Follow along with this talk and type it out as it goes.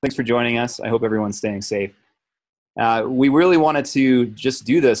Thanks for joining us. I hope everyone's staying safe. We really wanted to just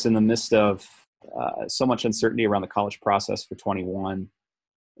do this in the midst of so much uncertainty around the college process for 21.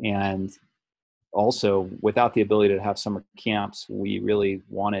 And also, without the ability to have summer camps, we really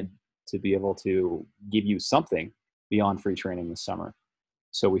wanted to be able to give you something beyond free training this summer.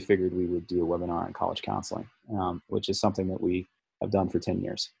 So we figured we would do a webinar on college counseling, which is something that we have done for 10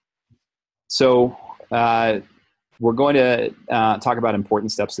 years. So we're going to talk about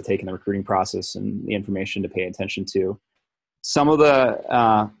important steps to take in the recruiting process and the information to pay attention to. Some of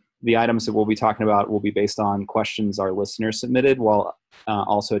the items that we'll be talking about will be based on questions our listeners submitted, while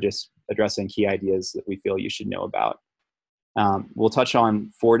also just addressing key ideas that we feel you should know about. We'll touch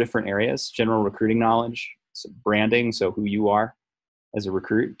on 4 different areas: general recruiting knowledge, branding, so who you are as a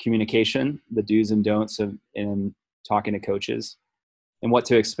recruit, communication, the do's and don'ts in talking to coaches, and what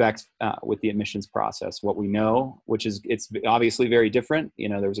to expect with the admissions process. What we know, which is, it's obviously very different. You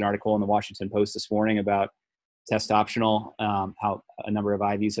know, there was an article in the Washington Post this morning about test optional, how a number of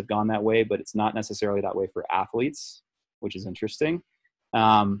Ivies have gone that way, but it's not necessarily that way for athletes, which is interesting.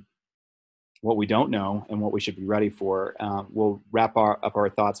 What we don't know and what we should be ready for. We'll wrap up our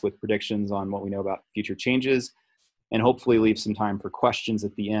thoughts with predictions on what we know about future changes, and hopefully leave some time for questions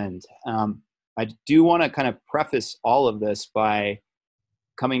at the end. I do want to kind of preface all of this by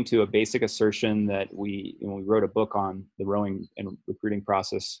coming to a basic assertion that we wrote a book on the rowing and recruiting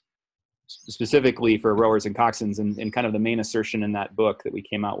process, specifically for rowers and coxswains, and kind of the main assertion in that book that we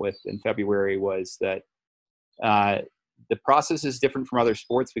came out with in February was that the process is different from other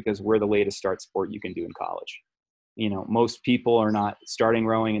sports because we're the latest start sport you can do in college. You know, most people are not starting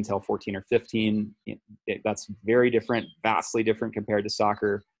rowing until 14 or 15. That's very different, vastly different compared to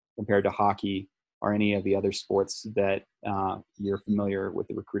soccer, compared to hockey, or any of the other sports that you're familiar with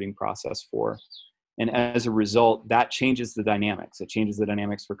the recruiting process for. And as a result, that changes the dynamics. It changes the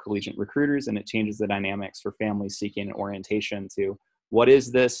dynamics for collegiate recruiters, and it changes the dynamics for families seeking an orientation to what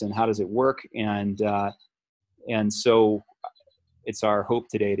is this and how does it work. And so it's our hope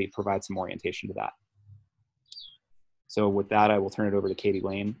today to provide some orientation to that. So with that, I will turn it over to Katie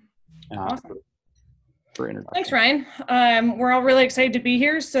Lane Awesome. for introduction. Thanks, Ryan. We're all really excited to be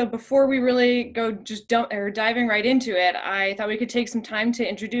here. So before we really go diving right into it, I thought we could take some time to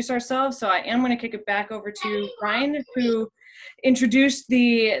introduce ourselves. So I am going to kick it back over to Ryan, who introduced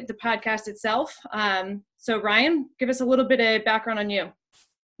the podcast itself. So Ryan, give us a little bit of background on you.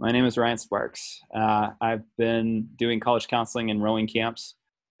 My name is Ryan Sparks. I've been doing college counseling and rowing camps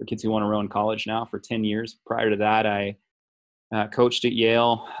for kids who want to row in college now for 10 years. Prior to that, I coached at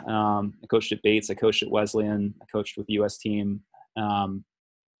Yale, I coached at Bates, I coached at Wesleyan, I coached with the U.S. team, and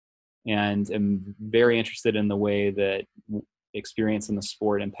am very interested in the way that experience in the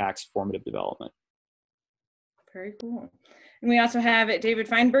sport impacts formative development. Very cool. And we also have David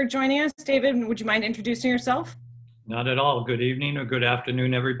Feinberg joining us. David, would you mind introducing yourself? Not at all. Good evening or good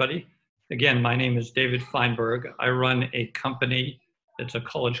afternoon, everybody. Again, my name is David Feinberg. I run a company that's a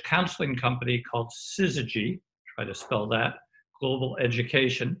college counseling company called Syzygy, try to spell that, Global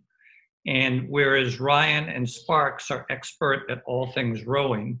Education. And whereas Ryan and Sparks are expert at all things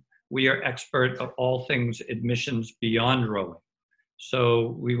rowing, we are expert at all things admissions beyond rowing.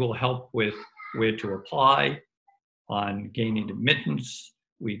 So we will help with where to apply, on gaining admittance.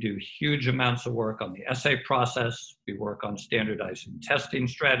 We do huge amounts of work on the essay process. We work on standardizing testing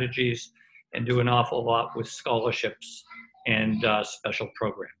strategies and do an awful lot with scholarships and special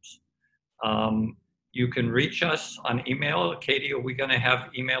programs. You can reach us on email. Katie, are we going to have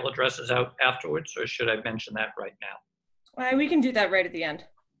email addresses out afterwards, or should I mention that right now? We can do that right at the end.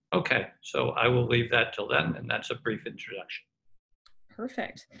 Okay, so I will leave that till then, and that's a brief introduction.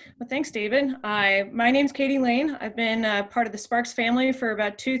 Perfect. Well, thanks, David. My name's Katie Lane. I've been part of the Sparks family for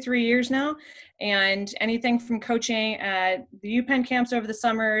about 2-3 years now, and anything from coaching at the UPenn camps over the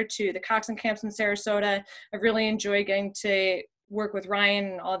summer to the Coxswain camps in Sarasota, I've really enjoyed getting to work with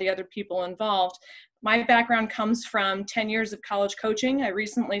Ryan and all the other people involved. My background comes from 10 years of college coaching. I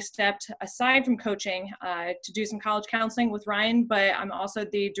recently stepped aside from coaching to do some college counseling with Ryan, but I'm also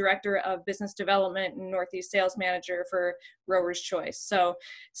the director of business development and Northeast sales manager for Rowers Choice. So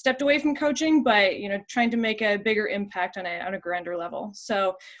stepped away from coaching, but trying to make a bigger impact on a grander level.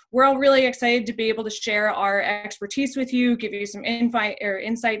 So we're all really excited to be able to share our expertise with you, give you some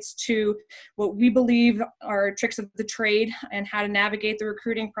insights to what we believe are tricks of the trade and how to navigate the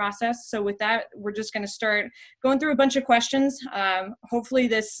recruiting process. So with that, we're just going to start going through a bunch of questions. Hopefully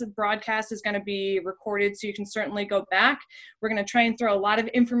this broadcast is going to be recorded, so you can certainly go back. We're going to try and throw a lot of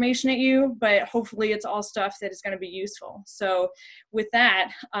information at you, but hopefully it's all stuff that is going to be useful. So with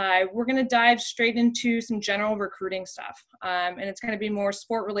that, we're going to dive straight into some general recruiting stuff. And it's going to be more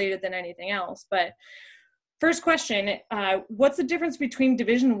sport related than anything else. But first question, what's the difference between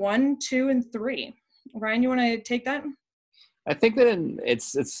Division 1, 2, and 3? Ryan, you want to take that? I think that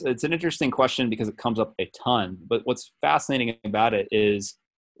it's an interesting question because it comes up a ton. But what's fascinating about it is,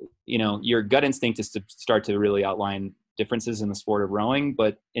 your gut instinct is to start to really outline differences in the sport of rowing.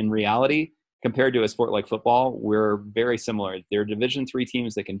 But in reality, compared to a sport like football, we're very similar. There are Division 3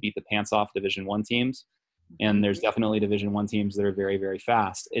 teams that can beat the pants off Division 1 teams. And there's definitely Division 1 teams that are very, very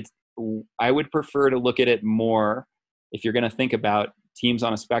fast. I would prefer to look at it more, if you're going to think about teams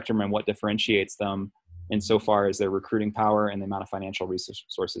on a spectrum and what differentiates them insofar as their recruiting power and the amount of financial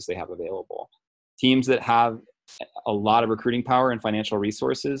resources they have available. Teams that have a lot of recruiting power and financial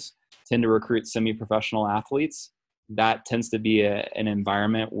resources tend to recruit semi-professional athletes. That tends to be an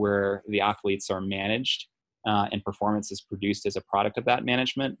environment where the athletes are managed and performance is produced as a product of that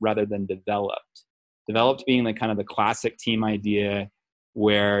management rather than developed. Developed being the classic team idea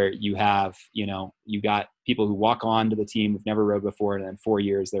where you have, you got people who walk on to the team who've never rowed before, and in 4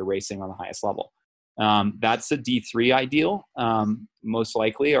 years they're racing on the highest level. That's a D3 ideal, most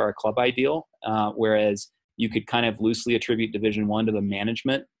likely, or a club ideal, whereas you could kind of loosely attribute Division 1 to the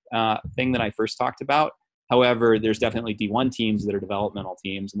management thing that I first talked about. However, there's definitely D1 teams that are developmental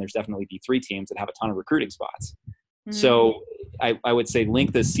teams, and there's definitely D3 teams that have a ton of recruiting spots. Mm-hmm. So I would say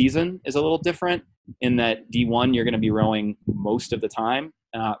length of season is a little different in that D1 you're going to be rowing most of the time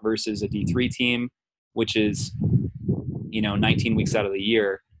versus a D3 team, which is 19 weeks out of the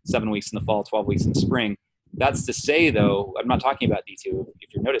year, 7 weeks in the fall, 12 weeks in the spring. That's to say, though, I'm not talking about D2,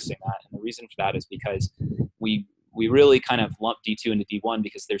 if you're noticing that. And the reason for that is because we really kind of lump D2 into D1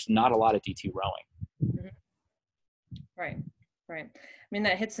 because there's not a lot of D2 rowing. Mm-hmm. Right. I mean,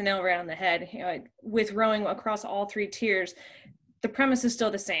 that hits the nail right on the head. With rowing across all 3 tiers, the premise is still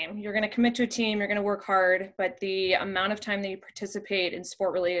the same. You're going to commit to a team, you're going to work hard, but the amount of time that you participate in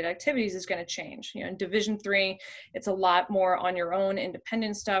sport-related activities is going to change. In Division 3, it's a lot more on your own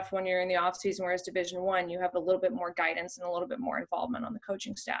independent stuff when you're in the off season, whereas Division 1, you have a little bit more guidance and a little bit more involvement on the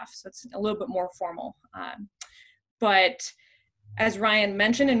coaching staff. So it's a little bit more formal. But as Ryan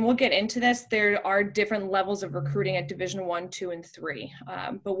mentioned, and we'll get into this, there are different levels of recruiting at Division 1, 2, and 3,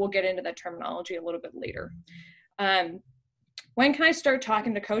 but we'll get into that terminology a little bit later. When can I start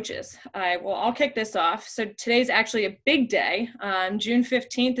talking to coaches? Well, I'll kick this off. So today's actually a big day. June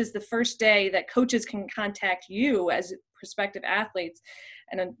 15th is the first day that coaches can contact you as prospective athletes.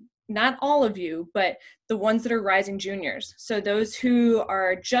 And not all of you, but the ones that are rising juniors. So those who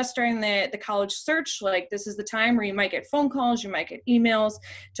are just starting the college search, like this is the time where you might get phone calls, you might get emails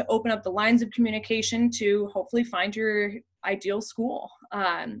to open up the lines of communication to hopefully find your ideal school.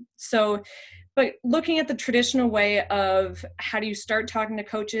 But looking at the traditional way of how do you start talking to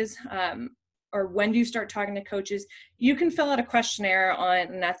coaches, or when do you start talking to coaches, you can fill out a questionnaire on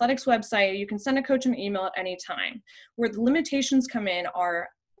an athletics website. You can send a coach an email at any time. Where the limitations come in are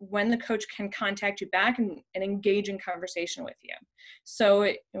when the coach can contact you back and engage in conversation with you.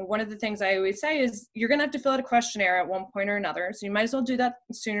 So one of the things I always say is you're going to have to fill out a questionnaire at one point or another. So you might as well do that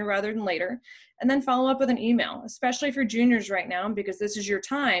sooner rather than later, and then follow up with an email, especially for juniors right now, because this is your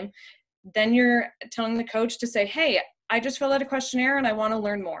time. Then you're telling the coach to say, hey, I just filled out a questionnaire and I want to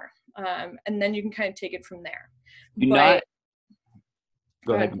learn more. And then you can kind of take it from there.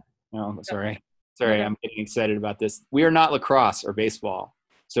 Go ahead. No, sorry. I'm getting excited about this. We are not lacrosse or baseball.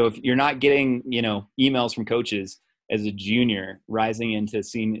 So if you're not getting, emails from coaches as a junior rising into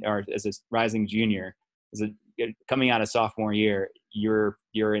senior, or as a rising junior, coming out of sophomore year, you're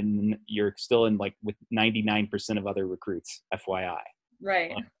still in with 99% of other recruits, FYI.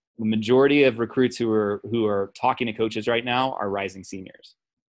 Right. The majority of recruits who are talking to coaches right now are rising seniors.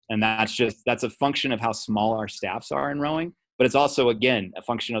 And that's a function of how small our staffs are in rowing. But it's also, again, a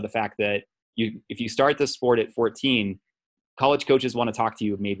function of the fact that if you start the sport at 14, college coaches want to talk to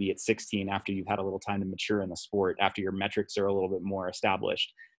you maybe at 16 after you've had a little time to mature in the sport, after your metrics are a little bit more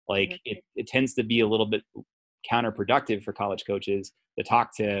established. It tends to be a little bit counterproductive for college coaches to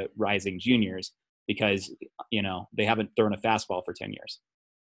talk to rising juniors because, they haven't thrown a fastball for 10 years.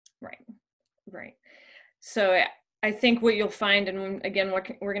 Right. So I think what you'll find, and again,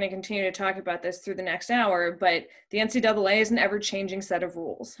 we're going to continue to talk about this through the next hour, but the NCAA is an ever-changing set of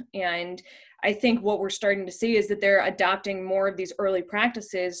rules. And I think what we're starting to see is that they're adopting more of these early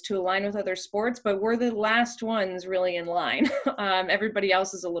practices to align with other sports, but we're the last ones really in line. Everybody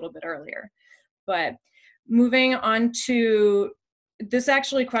else is a little bit earlier. But moving on to this,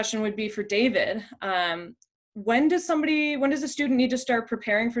 actually question would be for David. when does a student need to start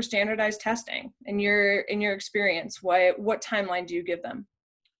preparing for standardized testing in your experience? What timeline do you give them?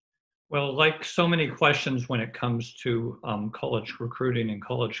 Well, like so many questions when it comes to college recruiting and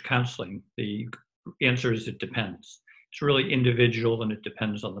college counseling, the answer is it depends. It's really individual and it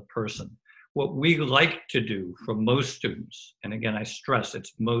depends on the person. What we like to do for most students, and again, I stress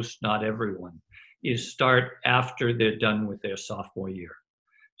it's most, not everyone, is start after they're done with their sophomore year.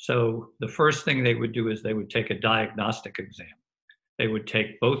 So the first thing they would do is they would take a diagnostic exam. They would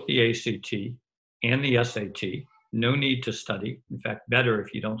take both the ACT and the SAT. No need to study. In fact, better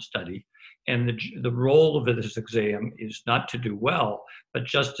if you don't study. And the role of this exam is not to do well, but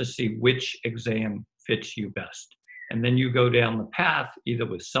just to see which exam fits you best. And then you go down the path, either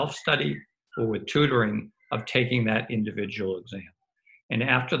with self-study or with tutoring, of taking that individual exam. And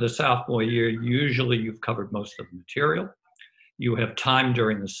after the sophomore year, usually you've covered most of the material. You have time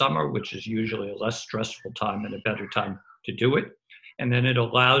during the summer, which is usually a less stressful time and a better time to do it. And then it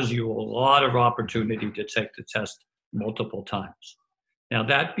allows you a lot of opportunity to take the test multiple times. Now,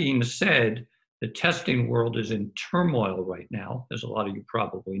 that being said, the testing world is in turmoil right now, as a lot of you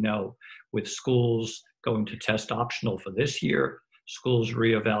probably know, with schools going to test optional for this year, schools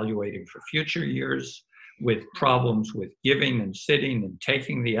reevaluating for future years, with problems with giving and sitting and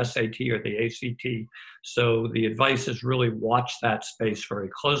taking the SAT or the ACT. So the advice is really watch that space very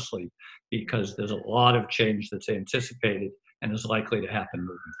closely, because there's a lot of change that's anticipated and is likely to happen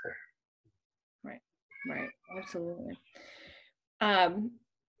moving forward. Right, absolutely.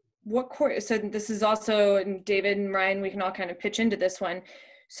 What course, so this is also, and David and Ryan, we can all kind of pitch into this one.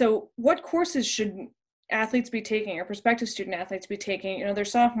 So what courses should athletes be taking, or prospective student athletes be taking, their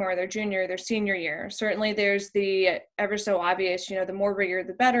sophomore, their junior, their senior year? Certainly there's the ever so obvious, the more rigor,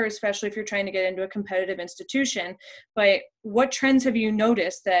 the better, especially if you're trying to get into a competitive institution. But what trends have you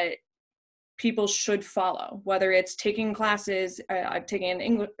noticed that people should follow, whether it's taking classes, taking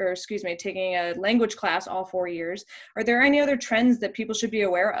a language class all 4 years? Are there any other trends that people should be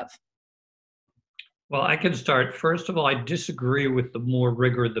aware of? Well, I can start. First of all, I disagree with the more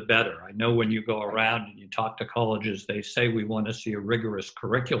rigor, the better. I know when you go around and you talk to colleges, they say we want to see a rigorous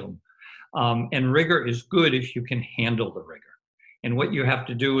curriculum. And rigor is good if you can handle the rigor. And what you have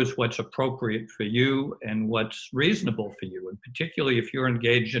to do is what's appropriate for you and what's reasonable for you. And particularly if you're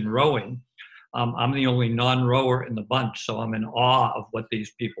engaged in rowing, I'm the only non-rower in the bunch, so I'm in awe of what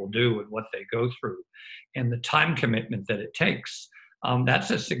these people do and what they go through. And the time commitment that it takes,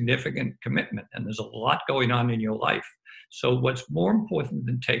 that's a significant commitment, and there's a lot going on in your life. So what's more important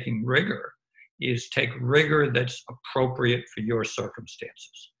than taking rigor is take rigor that's appropriate for your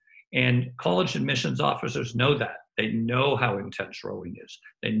circumstances. And college admissions officers know that. They know how intense rowing is.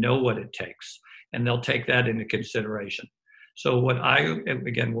 They know what it takes, and they'll take that into consideration. So what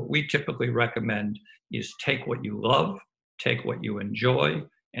we typically recommend is take what you love, take what you enjoy,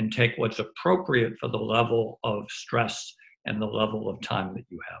 and take what's appropriate for the level of stress and the level of time that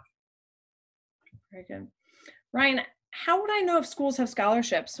you have. Very good. Ryan, how would I know if schools have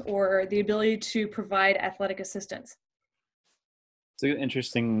scholarships or the ability to provide athletic assistance? It's an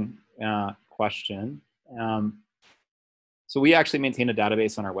interesting question. So we actually maintain a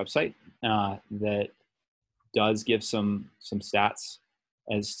database on our website that does give some stats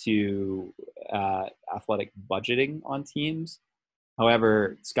as to athletic budgeting on teams.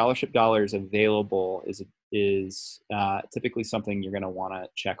 However, scholarship dollars available is typically something you're going to want to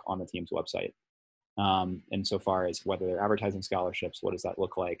check on the team's website. And so far as whether they're advertising scholarships, what does that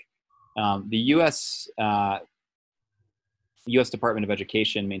look like? The U.S. Department of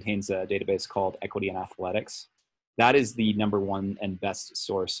Education maintains a database called Equity in Athletics. That is the number one and best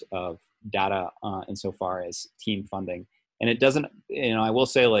source of data insofar as team funding. And it doesn't, I will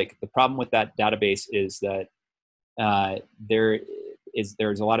say, like, the problem with that database is that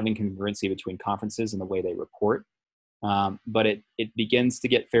there's a lot of incongruency between conferences and the way they report. But it begins to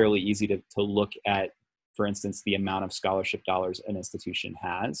get fairly easy to look at, for instance, the amount of scholarship dollars an institution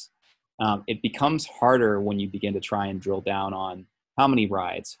has. It becomes harder when you begin to try and drill down on how many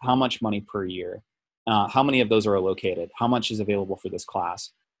rides, how much money per year, how many of those are allocated, how much is available for this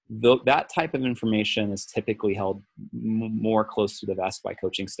class. That type of information is typically held more close to the vest by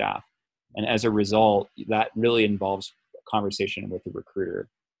coaching staff. And as a result, that really involves a conversation with the recruiter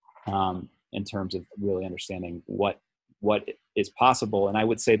in terms of really understanding what is possible. And I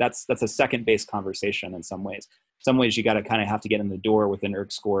would say that's a second-based conversation in some ways. Some ways you got to kind of have to get in the door with an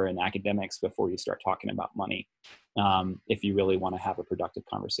ERG score and academics before you start talking about money, if you really want to have a productive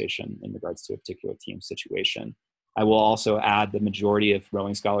conversation in regards to a particular team situation. I will also add the majority of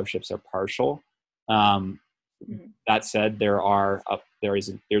rowing scholarships are partial. That said, there's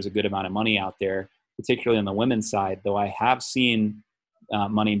a good amount of money out there. particularly on the women's side, though I have seen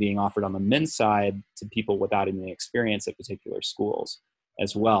money being offered on the men's side to people without any experience at particular schools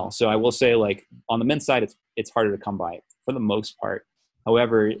as well. So I will say, like, on the men's side, it's harder to come by for the most part.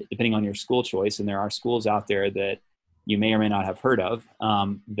 However, depending on your school choice, and there are schools out there that you may or may not have heard of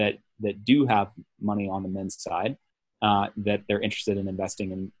that do have money on the men's side, that they're interested in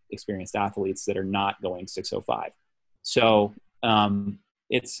investing in experienced athletes that are not going 605. So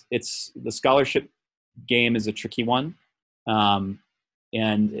it's the scholarship game is a tricky one.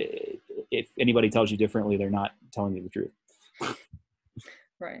 And if anybody tells you differently, they're not telling you the truth.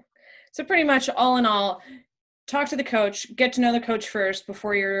 Right. So pretty much all in all, talk to the coach, get to know the coach first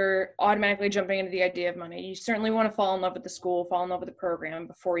before you're automatically jumping into the idea of money. You certainly want to fall in love with the school, fall in love with the program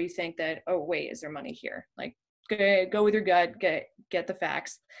before you think that, oh, wait, is there money here? Like, go with your gut, get the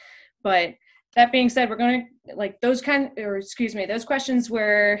facts. But that being said, we're going to, like, those questions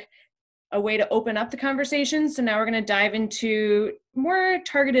were a way to open up the conversation. So now we're going to dive into more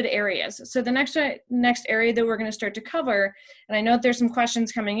targeted areas. So the next area that we're going to start to cover, and I know that there's some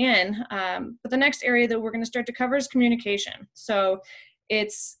questions coming in, but the next area that we're going to start to cover is communication. So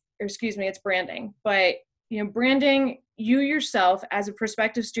it's branding. But, branding, you yourself as a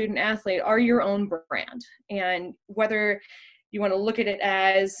prospective student athlete are your own brand. And whether you want to look at it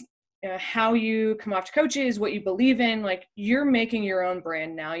as how you come off to coaches, what you believe in, like, you're making your own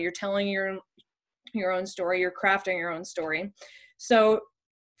brand now. You're telling your own story. You're crafting your own story. So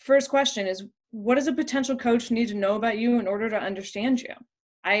first question is, what does a potential coach need to know about you in order to understand you?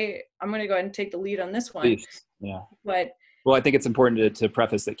 I'm going to go ahead and take the lead on this one. Please. Yeah. But well, I think it's important to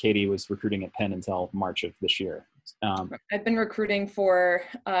preface that Katie was recruiting at Penn until March of this year. I've been recruiting for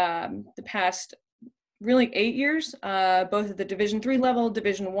the past really 8 years, both at the Division III level,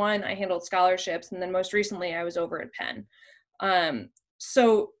 Division I, I handled scholarships, and then most recently I was over at Penn.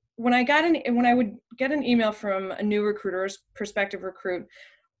 So when I would get an email from a new recruiter's prospective recruit,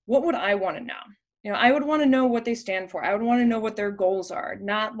 what would I want to know? I would want to know what they stand for. I would want to know what their goals are,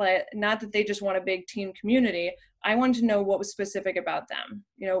 not that they just want a big team community. I wanted to know what was specific about them.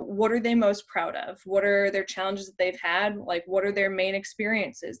 What are they most proud of? What are their challenges that they've had? Like, what are their main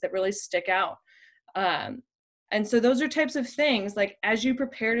experiences that really stick out? And so those are types of things, like, as you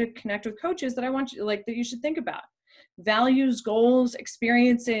prepare to connect with coaches, that I want you, like, that you should think about. Values, goals,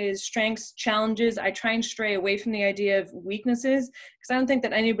 experiences, strengths, challenges. I try and stray away from the idea of weaknesses, because I don't think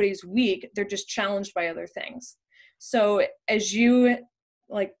that anybody's weak. They're just challenged by other things. So as you,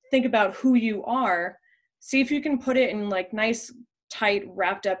 like, think about who you are, see if you can put it in, like, nice, tight,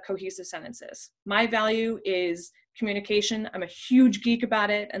 wrapped up, cohesive sentences. My value is communication. I'm a huge geek about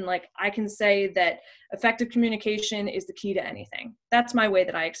it. And, like, I can say that effective communication is the key to anything. That's my way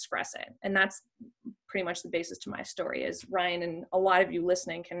that I express it. And that's pretty much the basis to my story, as Ryan and a lot of you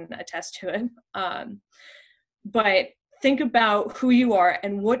listening can attest to it. But think about who you are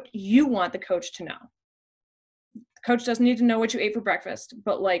and what you want the coach to know. The coach doesn't need to know what you ate for breakfast,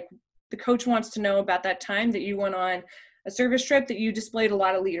 but, like, the coach wants to know about that time that you went on a service trip, that you displayed a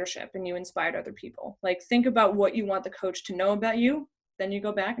lot of leadership and you inspired other people. Like, think about what you want the coach to know about you, then you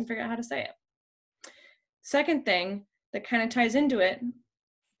go back and figure out how to say it. Second thing that kind of ties into it,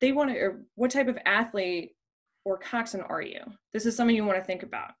 what type of athlete or coxswain are you? This is something you want to think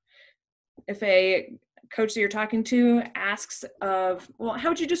about. If a coach that you're talking to asks how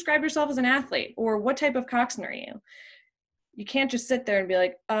would you describe yourself as an athlete? Or what type of coxswain are you? You can't just sit there and be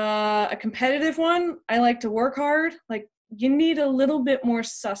like, a competitive one. I like to work hard. Like, you need a little bit more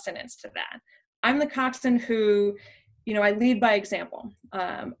sustenance to that. I'm the coxswain who, I lead by example.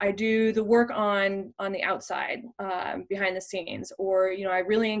 I do the work on the outside, behind the scenes, or, I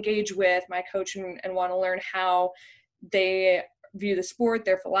really engage with my coach and want to learn how they view the sport,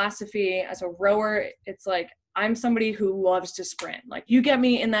 their philosophy. As a rower, it's like, I'm somebody who loves to sprint. Like, you get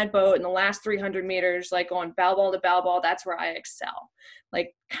me in that boat in the last 300 meters, like going bow ball to bow ball, that's where I excel.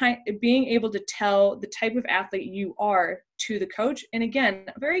 Like, being able to tell the type of athlete you are to the coach, and again,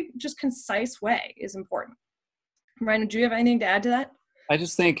 a very just concise way, is important. Ryan, do you have anything to add to that? I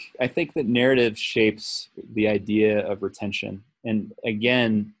think that narrative shapes the idea of retention. And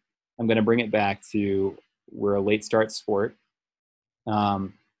again, I'm going to bring it back to, we're a late start sport.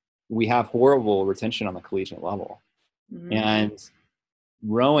 We have horrible retention on the collegiate level. Mm-hmm. And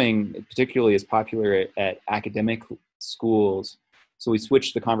rowing particularly is popular at academic schools. So we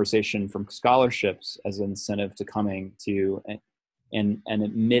switched the conversation from scholarships as an incentive to coming to an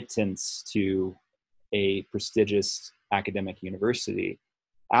admittance to a prestigious academic university.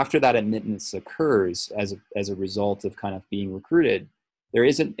 After that admittance occurs as a result of kind of being recruited, there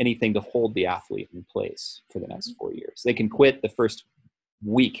isn't anything to hold the athlete in place for the next 4 years. They can quit the first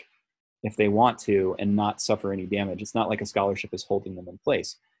week if they want to and not suffer any damage. It's not like a scholarship is holding them in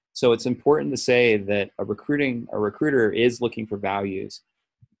place. So it's important to say that a recruiter is looking for values,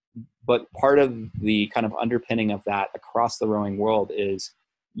 but part of the kind of underpinning of that across the rowing world is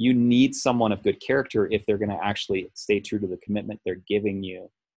you need someone of good character if they're going to actually stay true to the commitment they're giving you,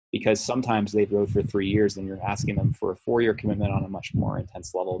 because sometimes they've rowed for 3 years and you're asking them for a 4-year commitment on a much more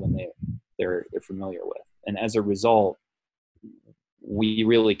intense level than they're familiar with. And as a result, we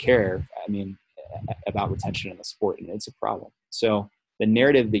really care, about retention in the sport, and it's a problem. So the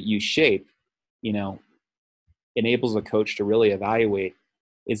narrative that you shape, enables a coach to really evaluate,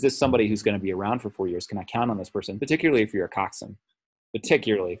 is this somebody who's going to be around for 4 years? Can I count on this person? Particularly if you're a coxswain,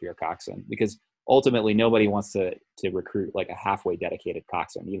 because ultimately nobody wants to recruit like a halfway dedicated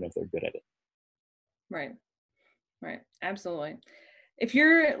coxswain, even if they're good at it. Right. Absolutely. If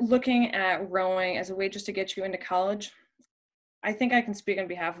you're looking at rowing as a way just to get you into college, I think I can speak on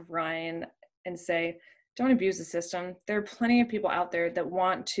behalf of Ryan and say, don't abuse the system. There are plenty of people out there that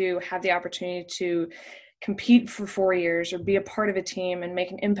want to have the opportunity to compete for 4 years or be a part of a team and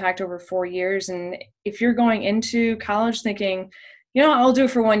make an impact over 4 years. And if you're going into college thinking, I'll do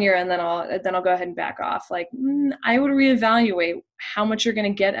it for 1 year and then I'll go ahead and back off. I would reevaluate how much you're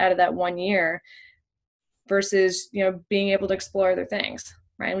going to get out of that 1 year versus, being able to explore other things.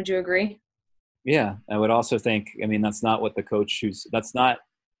 Ryan, would you agree? Yeah, I would also think, that's not what the coach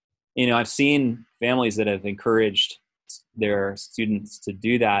I've seen families that have encouraged their students to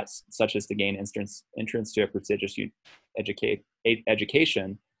do that, such as to gain entrance to a prestigious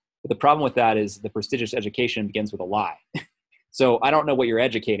education. But the problem with that is the prestigious education begins with a lie. So I don't know what you're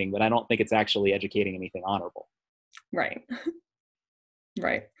educating, but I don't think it's actually educating anything honorable. Right.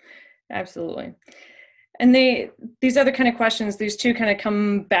 Right. Absolutely. And these other kind of questions, these two kind of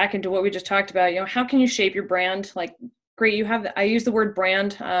come back into what we just talked about. How can you shape your brand? Great, I use the word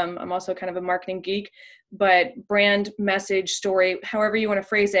brand. I'm also kind of a marketing geek, but brand, message, story, however you want to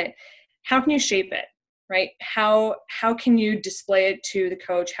phrase it, how can you shape it, right? How can you display it to the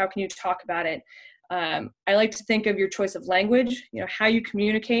coach? How can you talk about it? I like to think of your choice of language, how you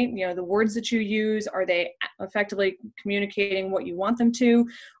communicate, the words that you use, are they effectively communicating what you want them to?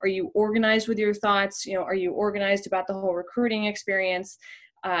 Are you organized with your thoughts? Are you organized about the whole recruiting experience?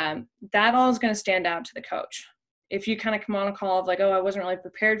 That all is going to stand out to the coach. If you kind of come on a call of I wasn't really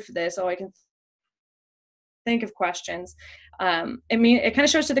prepared for this. I can think of questions. It kind of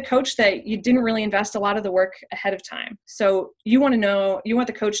shows to the coach that you didn't really invest a lot of the work ahead of time. So you want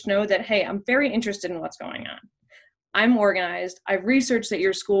the coach to know that, hey, I'm very interested in what's going on. I'm organized. I've researched that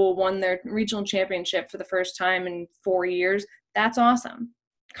your school won their regional championship for the first time in 4 years. That's awesome.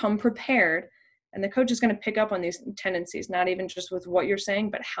 Come prepared. And the coach is going to pick up on these tendencies, not even just with what you're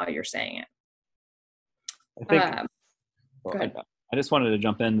saying, but how you're saying it. Go ahead. I just wanted to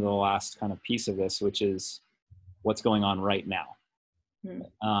jump into the last kind of piece of this, which is what's going on right now.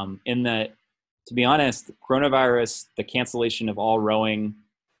 In that, to be honest, coronavirus, the cancellation of all rowing,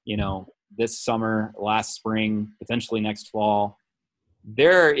 this summer, last spring, potentially next fall,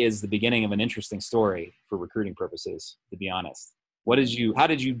 there is the beginning of an interesting story for recruiting purposes, to be honest. How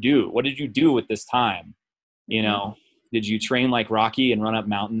did you do with this time? Did you train like Rocky and run up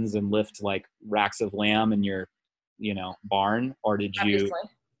mountains and lift like racks of lamb in your, barn? Or did you,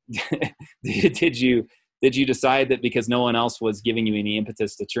 did you decide that because no one else was giving you any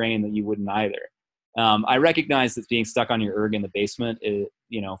impetus to train that you wouldn't either? I recognize that being stuck on your erg in the basement,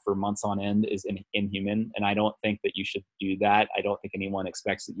 for months on end is inhuman. And I don't think that you should do that. I don't think anyone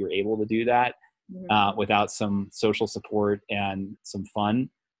expects that you're able to do that without some social support and some fun.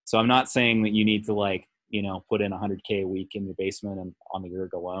 So I'm not saying that you need to put in $100K a week in your basement and on the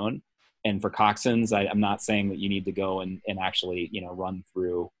erg alone. And for coxswains, I'm not saying that you need to go and actually, run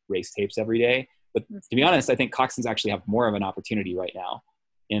through race tapes every day. But to be honest, I think coxswains actually have more of an opportunity right now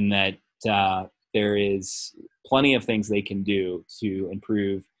in that there is plenty of things they can do to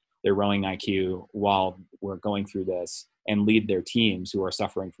improve their rowing IQ while we're going through this and lead their teams who are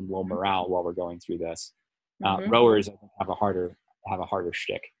suffering from low morale while we're going through this. Rowers, I think, have a harder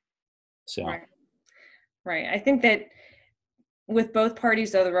shtick. So. Right. I think that with both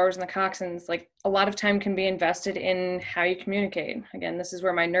parties, though, the rowers and the coxswains, a lot of time can be invested in how you communicate. Again, this is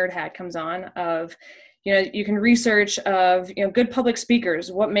where my nerd hat comes on of, you can research of, good public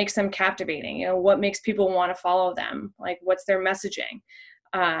speakers, what makes them captivating, what makes people want to follow them, what's their messaging.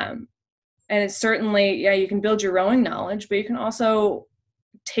 And it's certainly, you can build your rowing knowledge, but you can also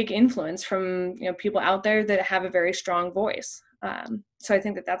take influence from, people out there that have a very strong voice. So I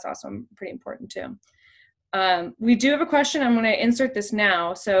think that that's also pretty important too. We do have a question. I'm going to insert this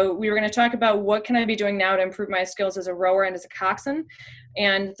now. So we were going to talk about what can I be doing now to improve my skills as a rower and as a coxswain.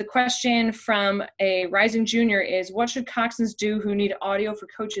 And the question from a rising junior is, what should coxswains do who need audio for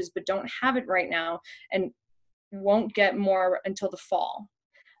coaches but don't have it right now and won't get more until the fall?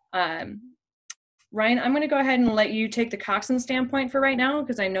 Ryan, I'm going to go ahead and let you take the coxswain standpoint for right now,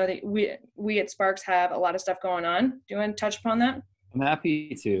 because I know that we at Sparks have a lot of stuff going on. Do you want to touch upon that? I'm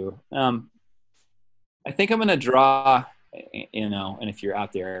happy to. I think I'm going to draw, and if you're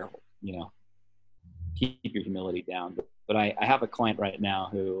out there, keep your humility down. But I have a client right now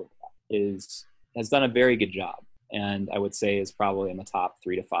who has done a very good job, and I would say is probably in the top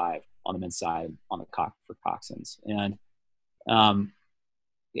 3 to 5 on the men's side for coxswains, and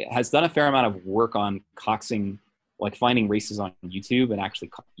has done a fair amount of work on coxing, like finding races on YouTube and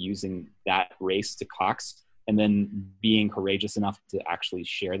actually using that race to cox, and then being courageous enough to actually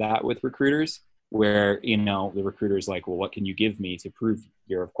share that with recruiters, where, the recruiter's like, well, what can you give me to prove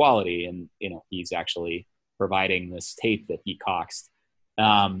you're of quality? And, he's actually providing this tape that he coxed.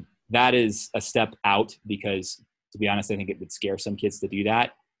 That is a step out, because, to be honest, I think it would scare some kids to do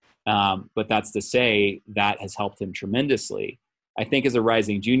that. But that's to say that has helped him tremendously. I think as a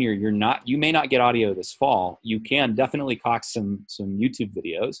rising junior, you may not get audio this fall. You can definitely cox some YouTube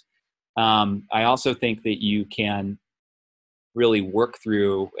videos. I also think that you can really work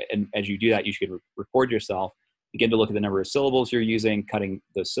through, and as you do that, you should record yourself, begin to look at the number of syllables you're using, cutting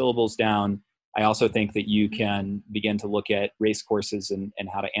those syllables down. I also think that you can begin to look at race courses and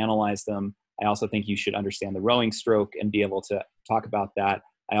how to analyze them. I also think you should understand the rowing stroke and be able to talk about that.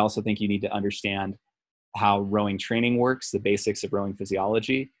 I also think you need to understand how rowing training works, the basics of rowing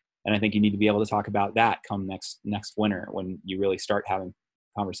physiology. And I think you need to be able to talk about that come next winter, when you really start having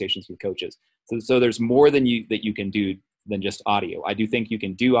conversations with coaches. So there's more that you can do than just audio. I do think you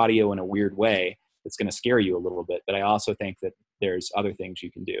can do audio in a weird way that's going to scare you a little bit, but I also think that there's other things you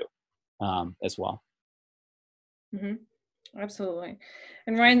can do as well. Mm-hmm. Absolutely.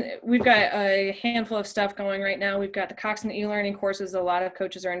 And Ryan, we've got a handful of stuff going right now. We've got the coxswain e-learning courses a lot of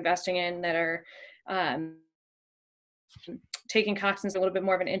coaches are investing in, that are taking coxswains a little bit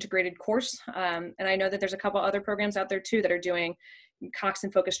more of an integrated course. And I know that there's a couple other programs out there too that are doing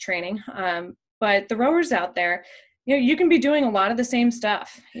coxswain focused training. But the rowers out there, you can be doing a lot of the same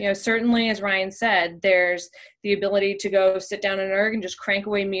stuff. Certainly, as Ryan said, there's the ability to go sit down in an erg and just crank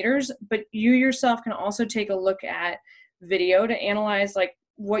away meters, but you yourself can also take a look at video to analyze like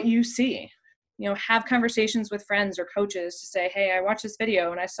what you see. Have conversations with friends or coaches to say, hey, I watched this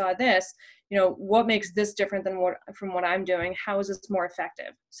video and I saw this, what makes this different from what I'm doing? How is this more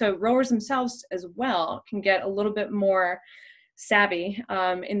effective? So rowers themselves as well can get a little bit more savvy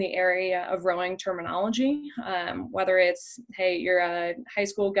in the area of rowing terminology, whether it's, hey, you're a high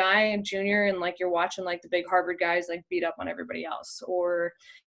school guy and junior and like you're watching like the big Harvard guys like beat up on everybody else, or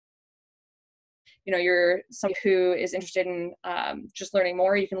you're somebody who is interested in just learning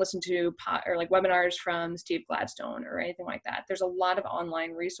more. You can listen to webinars from Steve Gladstone or anything like that. There's a lot of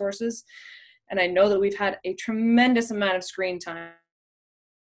online resources, and I know that we've had a tremendous amount of screen time.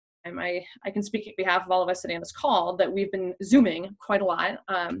 I can speak on behalf of all of us sitting on this call that we've been Zooming quite a lot,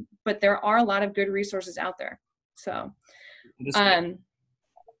 but there are a lot of good resources out there. So I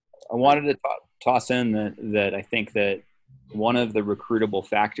wanted to toss in that I think that one of the recruitable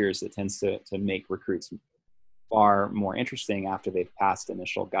factors that tends to make recruits far more interesting after they've passed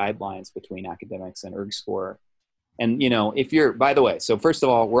initial guidelines between academics and erg score. And, if you're, by the way, so first of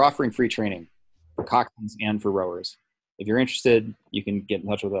all, we're offering free training for coxswains and for rowers. If you're interested, you can get in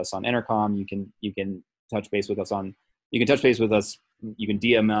touch with us on Intercom. You can touch base with us you can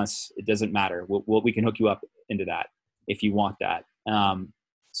DM us. It doesn't matter. We can hook you up into that if you want that.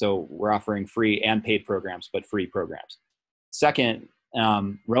 So we're offering free and paid programs, but free programs. Second,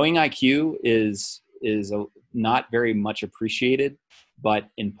 rowing IQ is not very much appreciated, but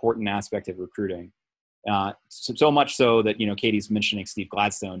important aspect of recruiting. So much so that, Katie's mentioning Steve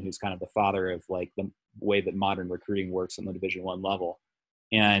Gladstone, who's kind of the father of like the way that modern recruiting works on the Division I level,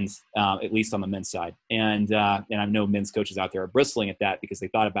 and at least on the men's side. And I know men's coaches out there are bristling at that because they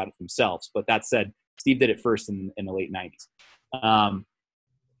thought about it themselves. But that said, Steve did it first in the late 90s.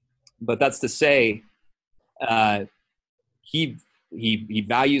 But that's to say, he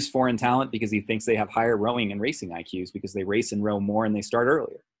values foreign talent because he thinks they have higher rowing and racing IQs because they race and row more and they start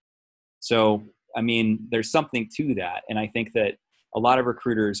earlier. So, there's something to that. And I think that a lot of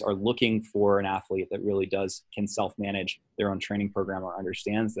recruiters are looking for an athlete that really can self-manage their own training program or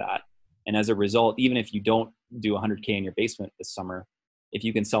understands that. And as a result, even if you don't do 100K in your basement this summer, if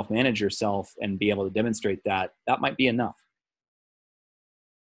you can self-manage yourself and be able to demonstrate that, that might be enough.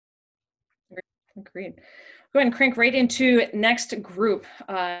 Agreed. Go ahead and crank right into next group.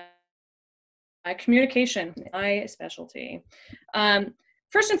 Communication, my specialty.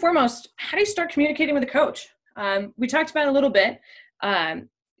 First and foremost, how do you start communicating with a coach? We talked about it a little bit.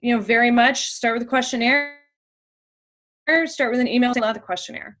 Very much start with a questionnaire. Start with an email, fill out the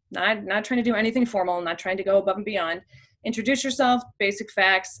questionnaire. Not trying to do anything formal, not trying to go above and beyond. Introduce yourself, basic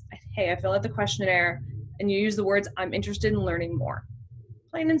facts. Hey, I fill out the questionnaire, and you use the words, I'm interested in learning more.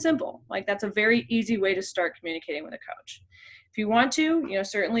 Plain and simple. Like, that's a very easy way to start communicating with a coach. If you want to,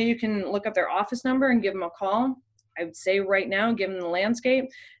 certainly you can look up their office number and give them a call. I would say right now, given the landscape,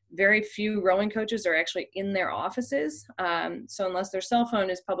 very few rowing coaches are actually in their offices. So unless their cell phone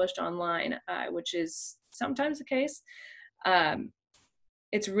is published online, which is sometimes the case,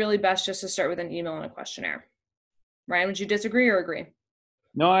 it's really best just to start with an email and a questionnaire. Ryan, would you disagree or agree?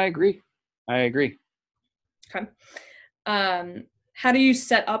 No, I agree. Okay. How do you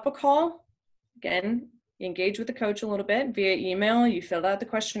set up a call? Again, you engage with the coach a little bit via email. You filled out the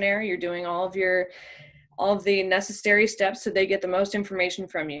questionnaire. You're doing all of the necessary steps so they get the most information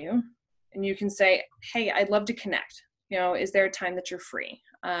from you. And you can say, hey, I'd love to connect. Is there a time that you're free?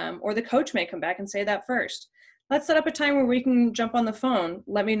 Or the coach may come back and say that first. Let's set up a time where we can jump on the phone.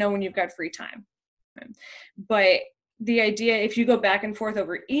 Let me know when you've got free time. But the idea, if you go back and forth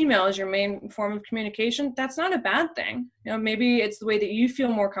over email as your main form of communication, that's not a bad thing. Maybe it's the way that you feel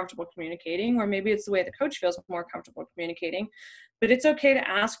more comfortable communicating, or maybe it's the way the coach feels more comfortable communicating, but it's okay to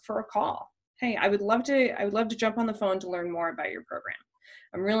ask for a call. Hey, I would love to jump on the phone to learn more about your program.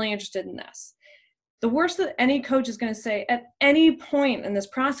 I'm really interested in this. The worst that any coach is going to say at any point in this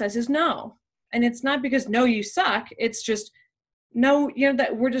process is no. And it's not because no, you suck. It's just, no,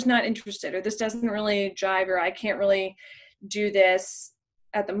 that we're just not interested, or this doesn't really jive, or I can't really do this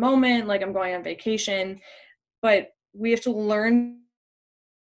at the moment, like I'm going on vacation. But we have to learn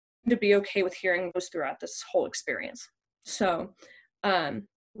to be okay with hearing those throughout this whole experience. So,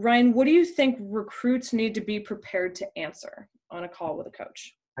 Ryan, what do you think recruits need to be prepared to answer on a call with a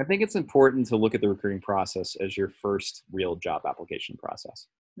coach? I think it's important to look at the recruiting process as your first real job application process.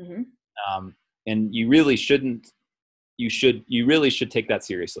 Mm-hmm. And you really should take that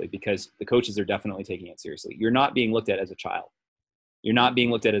seriously, because the coaches are definitely taking it seriously. You're not being looked at as a child. You're not being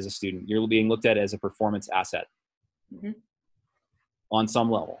looked at as a student. You're being looked at as a performance asset. Mm-hmm. On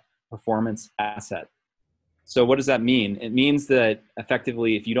some level, performance asset. So what does that mean? It means that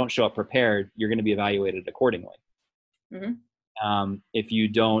effectively, if you don't show up prepared, you're going to be evaluated accordingly. Mm-hmm. If you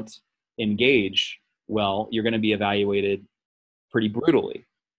don't engage well, you're going to be evaluated pretty brutally.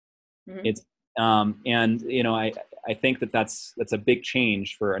 Mm-hmm. I think that's a big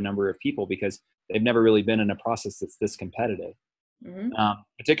change for a number of people, because they've never really been in a process that's this competitive. Mm-hmm.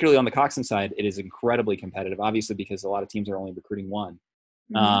 Particularly on the Coxsone side, it is incredibly competitive, obviously, because a lot of teams are only recruiting one.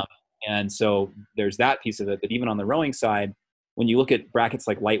 Mm-hmm. And so there's that piece of it. But even on the rowing side, when you look at brackets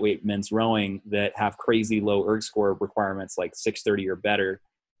like lightweight men's rowing that have crazy low ERG score requirements, like 630 or better,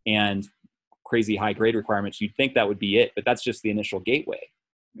 and crazy high grade requirements, you'd think that would be it. But that's just the initial gateway.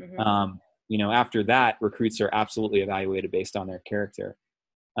 Mm-hmm. After that, recruits are absolutely evaluated based on their character.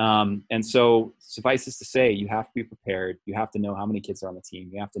 And so suffice it to say, you have to be prepared. You have to know how many kids are on the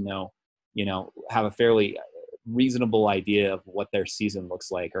team. You have to know, have a fairly reasonable idea of what their season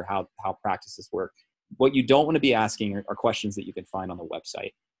looks like, or how practices work. What you don't want to be asking are questions that you can find on the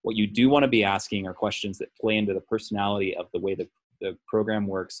website. What you do want to be asking are questions that play into the personality of the way the program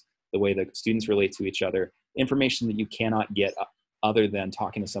works, the way the students relate to each other, information that you cannot get other than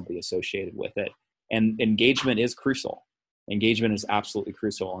talking to somebody associated with it. And engagement is crucial. Engagement is absolutely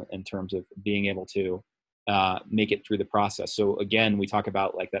crucial in terms of being able to make it through the process. So again, we talk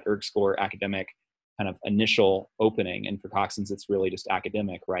about like that ERG score academic kind of initial opening. And for Coxsone's, it's really just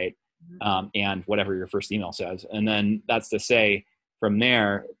academic, right? Mm-hmm. And whatever your first email says. And then that's to say, from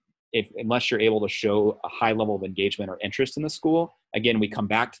there, unless you're able to show a high level of engagement or interest in the school, again, we come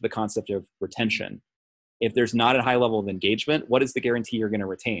back to the concept of retention. If there's not a high level of engagement, what is the guarantee you're going to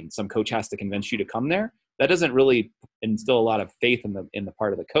retain? Some coach has to convince you to come there. That doesn't really instill a lot of faith in the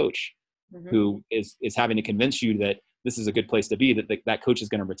part of the coach, mm-hmm. who is having to convince you that this is a good place to be, that coach is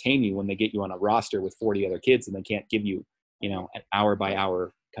going to retain you when they get you on a roster with 40 other kids and they can't give you, an hour by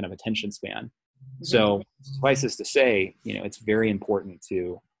hour kind of attention span. Mm-hmm. So suffice this to say, it's very important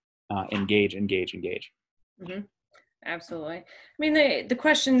to engage. Mm-hmm. Absolutely. I mean, the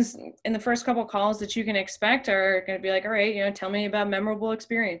questions in the first couple of calls that you can expect are going to be like, all right, tell me about memorable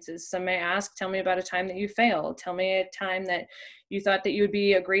experiences. Some may ask, tell me about a time that you failed. Tell me a time that you thought that you would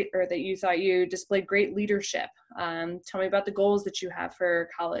be or that you thought you displayed great leadership. Tell me about the goals that you have for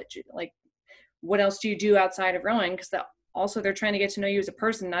college. Like, what else do you do outside of rowing? Because Also, they're trying to get to know you as a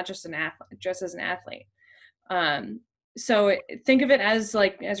person, not just just as an athlete. So think of it as,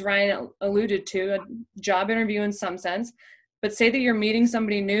 like, as Ryan alluded to, a job interview in some sense, but say that you're meeting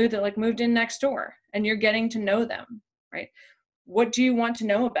somebody new that like moved in next door and you're getting to know them, right? What do you want to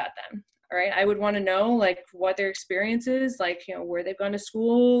know about them? All right. I would want to know like what their experience is, like, where they've gone to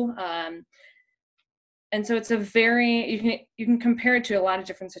school. And so it's you can compare it to a lot of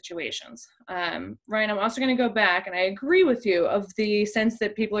different situations. Ryan, I'm also going to go back, and I agree with you of the sense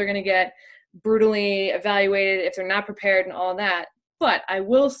that people are going to get brutally evaluated if they're not prepared and all that. But I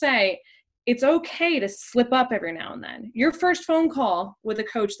will say it's okay to slip up every now and then. Your first phone call with a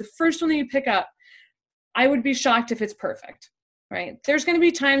coach, the first one that you pick up, I would be shocked if it's perfect, right? There's going to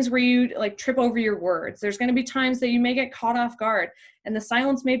be times where you like trip over your words. There's going to be times that you may get caught off guard and the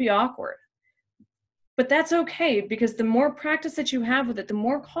silence may be awkward. But that's okay, because the more practice that you have with it, the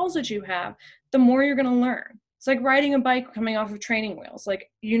more calls that you have, the more you're going to learn. It's like riding a bike coming off of training wheels. Like,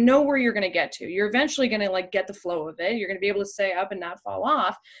 you know where you're going to get to. You're eventually going to like get the flow of it. You're going to be able to stay up and not fall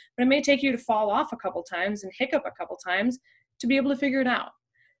off, but it may take you to fall off a couple times and hiccup a couple times to be able to figure it out.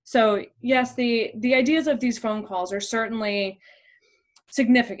 So yes, the ideas of these phone calls are certainly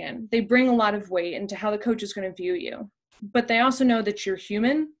significant. They bring a lot of weight into how the coach is going to view you, but they also know that you're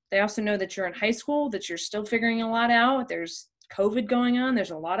human. They also know that you're in high school, that you're still figuring a lot out. There's COVID going on.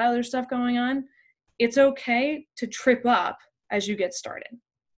 There's a lot of other stuff going on. It's okay to trip up as you get started.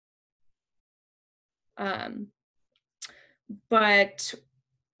 But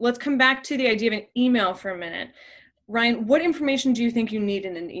let's come back to the idea of an email for a minute. Ryan, what information do you think you need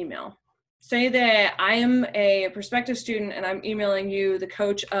in an email? Say that I am a prospective student and I'm emailing you, the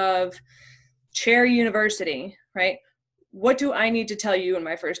coach of Cherry University, right? What do I need to tell you in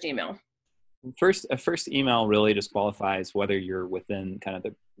my first email? A first email really disqualifies whether you're within kind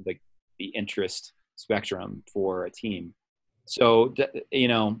of the interest spectrum for a team. So,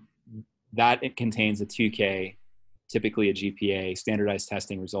 that it contains a 2K, typically a GPA, standardized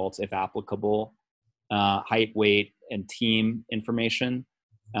testing results, if applicable, height, weight, and team information.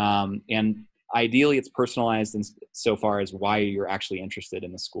 And ideally, it's personalized in so far as why you're actually interested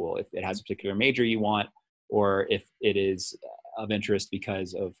in the school. If it has a particular major you want, or if it is of interest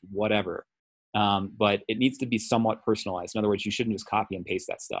because of whatever. But it needs to be somewhat personalized. In other words, you shouldn't just copy and paste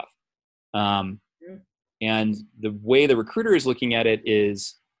that stuff. And the way the recruiter is looking at it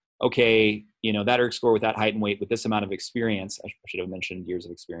is, okay, that ERG score with that height and weight with this amount of experience, I should have mentioned years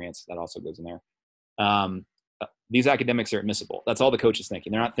of experience, that also goes in there. These academics are admissible. That's all the coach is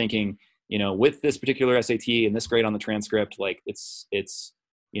thinking. They're not thinking, with this particular SAT and this grade on the transcript, like it's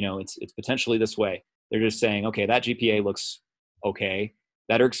potentially this way. They're just saying, okay, that GPA looks okay.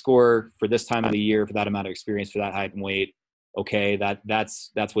 That ERG score for this time of the year, for that amount of experience, for that height and weight, okay,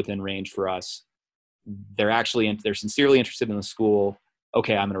 that's within range for us. They're sincerely interested in the school.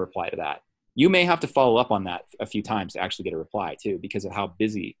 Okay, I'm going to reply to that. You may have to follow up on that a few times to actually get a reply too, because of how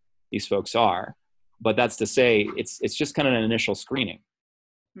busy these folks are. But that's to say, it's just kind of an initial screening.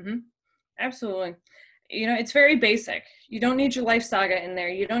 Mm-hmm. Absolutely. It's very basic. You don't need your life saga in there.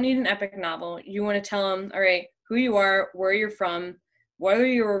 You don't need an epic novel. You want to tell them, all right, who you are, where you're from, whether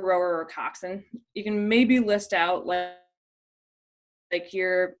you're a rower or a coxswain. You can maybe list out like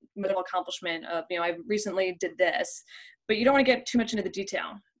your middle accomplishment of, I recently did this, but you don't want to get too much into the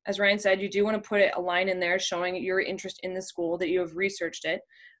detail. As Ryan said, you do want to put a line in there showing your interest in the school, that you have researched it.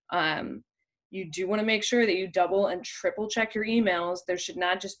 You do want to make sure that you double and triple check your emails. There should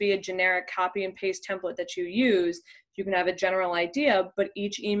not just be a generic copy and paste template that you use. You can have a general idea, but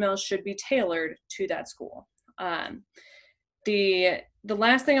each email should be tailored to that school. The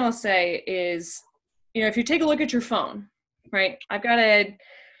last thing I'll say is, if you take a look at your phone, right? I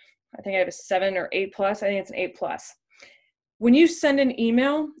think I have a 7 or 8 plus. I think it's an 8 plus. When you send an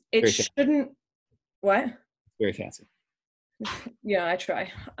email, it shouldn't, what? Very fancy. Yeah, I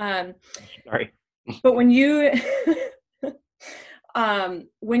try. Sorry. But when you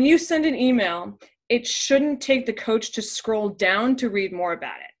send an email, it shouldn't take the coach to scroll down to read more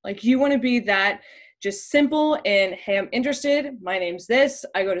about it. Like, you want to be that just simple and, hey, I'm interested. My name's this.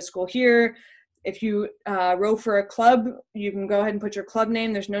 I go to school here. If you row for a club, you can go ahead and put your club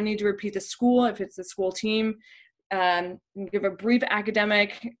name. There's no need to repeat the school if it's the school team. Give a brief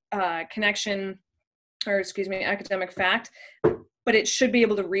academic connection, or academic fact, but it should be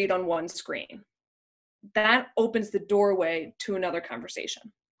able to read on one screen. That opens the doorway to another conversation.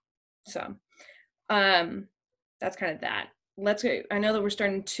 So that's kind of that. I know that we're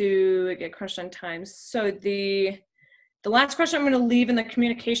starting to get crunched on time. So the last question I'm going to leave in the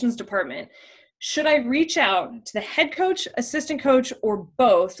communications department: should I reach out to the head coach, assistant coach, or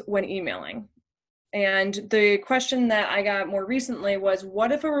both when emailing? And the question that I got more recently was,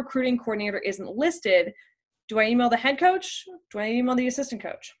 what if a recruiting coordinator isn't listed? Do I email the head coach? Do I email the assistant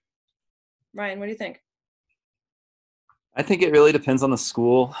coach? Ryan, what do you think? I think it really depends on the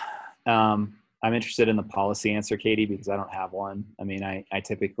school. I'm interested in the policy answer, Katie, because I don't have one. I mean, I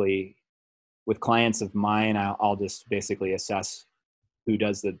typically, with clients of mine, I'll just basically assess who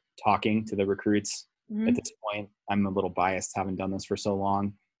does the talking to the recruits. Mm-hmm. At this point, I'm a little biased, having done this for so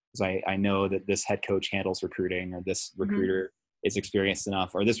long, because I know that this head coach handles recruiting, or this recruiter is experienced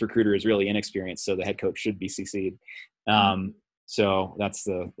enough, or this recruiter is really inexperienced, so the head coach should be CC'd. So that's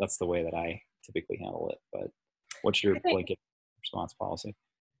the way that I typically handle it. But what's your blanket response policy?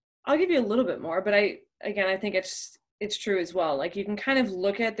 I'll give you a little bit more, but I think it's true as well. Like, you can kind of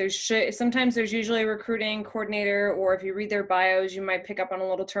look at, sometimes there's usually a recruiting coordinator, or if you read their bios, you might pick up on a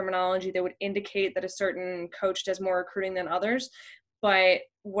little terminology that would indicate that a certain coach does more recruiting than others. But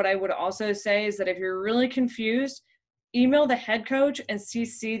what I would also say is that if you're really confused, email the head coach and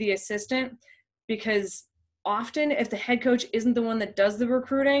CC the assistant, because often if the head coach isn't the one that does the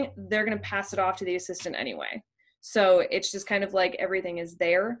recruiting, they're going to pass it off to the assistant anyway. So it's just kind of like everything is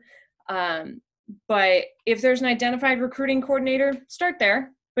there. But if there's an identified recruiting coordinator, start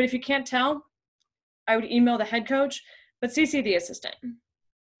there. But if you can't tell, I would email the head coach, but CC the assistant,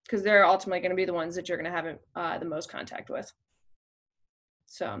 because they're ultimately going to be the ones that you're going to have the most contact with.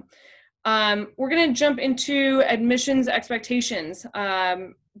 So we're going to jump into admissions expectations.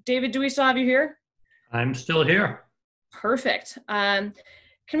 David, do we still have you here? I'm still here. Perfect.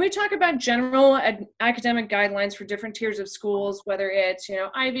 Can we talk about general academic guidelines for different tiers of schools, whether it's,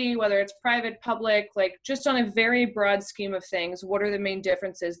 IB, whether it's private, public, like just on a very broad scheme of things, what are the main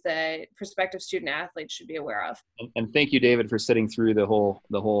differences that prospective student athletes should be aware of? And thank you, David, for sitting through the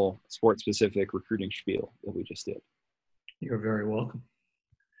whole sport-specific recruiting spiel that we just did. You're very welcome.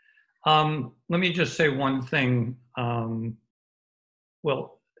 Let me just say one thing.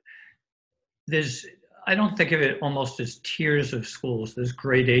 I don't think of it almost as tiers of schools. There's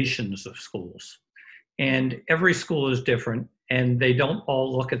gradations of schools. And every school is different, and they don't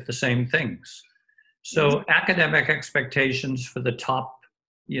all look at the same things. So academic expectations for the top,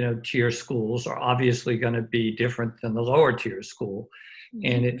 tier schools are obviously going to be different than the lower tier school.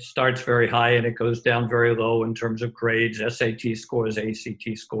 And it starts very high and it goes down very low in terms of grades, SAT scores,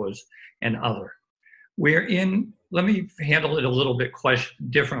 ACT scores, and other. Let me handle it a little bit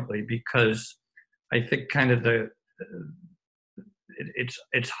differently, because I think kind of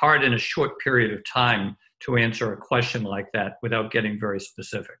it's hard in a short period of time to answer a question like that without getting very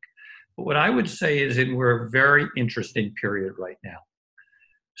specific. But what I would say is we're a very interesting period right now.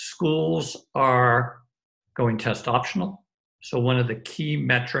 Schools are going test optional. So one of the key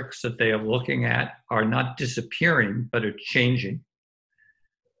metrics that they are looking at are not disappearing, but are changing.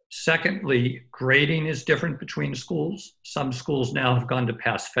 Secondly, grading is different between schools. Some schools now have gone to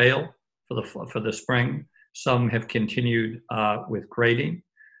pass-fail for the spring. Some have continued with grading.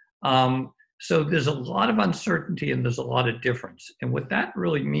 So there's a lot of uncertainty and there's a lot of difference. And what that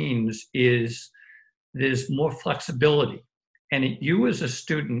really means is there's more flexibility. And you as a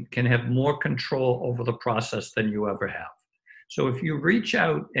student can have more control over the process than you ever have. So if you reach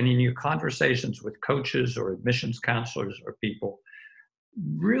out and in your conversations with coaches or admissions counselors or people,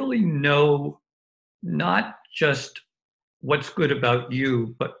 really know not just what's good about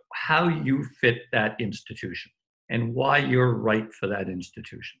you, but how you fit that institution and why you're right for that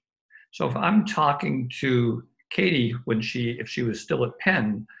institution. So if I'm talking to Katie if she was still at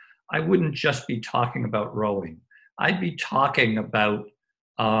Penn, I wouldn't just be talking about rowing. I'd be talking about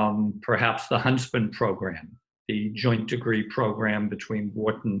perhaps the Huntsman program, the joint degree program between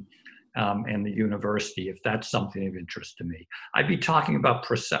Wharton and the university, if that's something of interest to me. I'd be talking about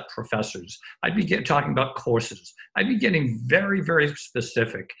professors. I'd be talking about courses. I'd be getting very, very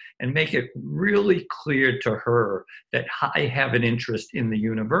specific and make it really clear to her that I have an interest in the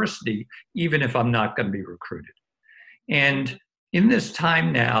university, even if I'm not going to be recruited. And in this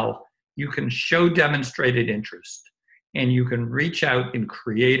time now, you can show demonstrated interest and you can reach out in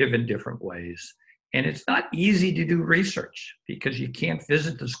creative and different ways. And it's not easy to do research because you can't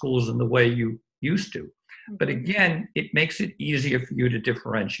visit the schools in the way you used to. But again, it makes it easier for you to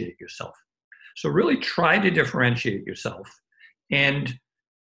differentiate yourself. So really try to differentiate yourself and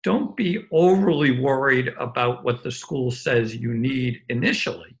don't be overly worried about what the school says you need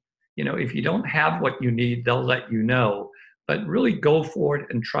initially. If you don't have what you need, they'll let you know, but really go for it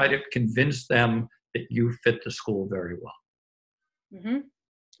and try to convince them that you fit the school very well. Mm-hmm.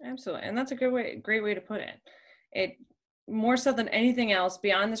 Absolutely. And that's a great way to put it. It more so than anything else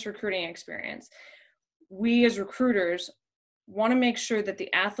beyond this recruiting experience, we as recruiters want to make sure that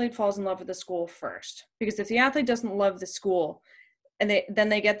the athlete falls in love with the school first. Because if the athlete doesn't love the school and then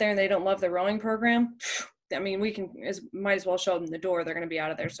they get there and they don't love the rowing program, I mean, might as well show them the door. They're going to be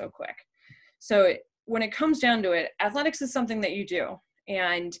out of there so quick. So when it comes down to it, athletics is something that you do.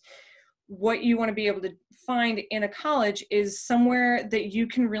 And what you want to be able to find in a college is somewhere that you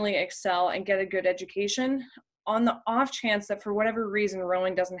can really excel and get a good education, on the off chance that for whatever reason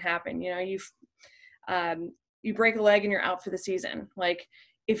rowing doesn't happen. You know, you break a leg and you're out for the season. Like,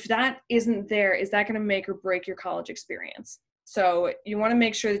 if that isn't there, is that going to make or break your college experience? So you want to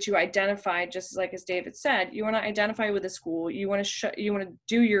make sure that you identify, just like as David said, you want to identify with the school. You want to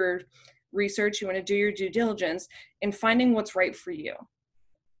do your research. You want to do your due diligence in finding what's right for you.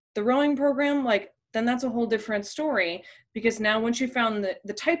 The rowing program, like, then that's a whole different story, because now once you found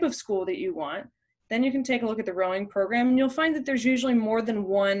the type of school that you want, then you can take a look at the rowing program, and you'll find that there's usually more than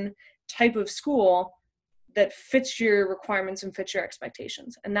one type of school that fits your requirements and fits your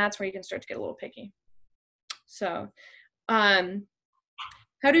expectations. And that's where you can start to get a little picky. So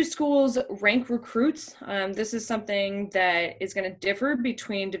how do schools rank recruits? This is something that is going to differ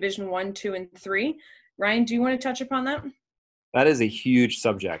between Division 1, 2, and 3. Ryan, do you want to touch upon that? That is a huge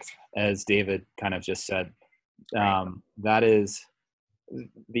subject, as David kind of just said. That is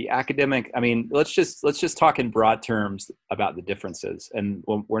the academic. I mean, let's just talk in broad terms about the differences, and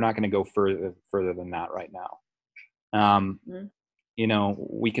we're not going to go further than that right now. You know,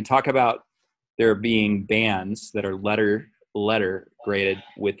 we can talk about there being bands that are letter graded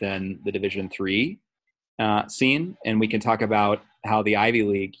within the Division III scene, and we can talk about how the Ivy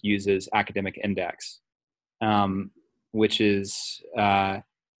League uses academic index, which is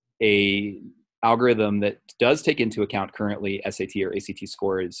a algorithm that does take into account currently SAT or ACT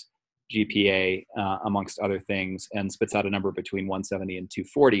scores, GPA, amongst other things, and spits out a number between 170 and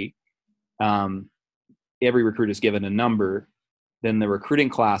 240. Every recruit is given a number. Then the recruiting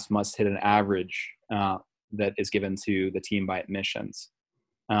class must hit an average that is given to the team by admissions.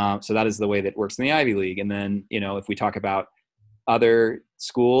 So that is the way that works in the Ivy League. And then, you know, if we talk about other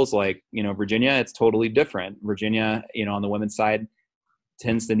schools like, you know, Virginia, it's totally different. Virginia, you know, on the women's side,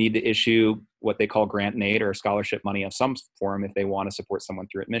 tends to need to issue what they call grant and aid or scholarship money of some form if they want to support someone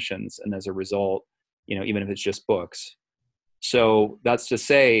through admissions. And as a result, you know, even if it's just books. So that's to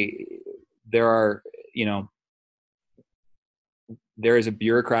say there are, you know, there is a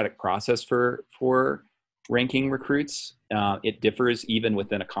bureaucratic process for ranking recruits. It differs even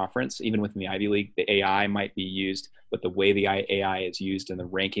within a conference, even within the Ivy League. The AI might be used, but the way the AI is used and the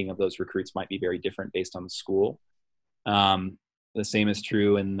ranking of those recruits might be very different based on the school. The same is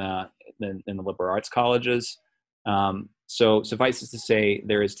true in the liberal arts colleges. So suffice it to say,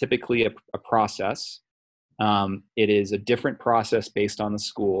 there is typically a process. It is a different process based on the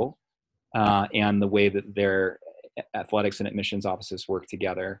school and the way that their athletics and admissions offices work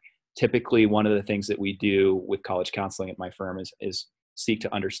together. Typically, one of the things that we do with college counseling at my firm is seek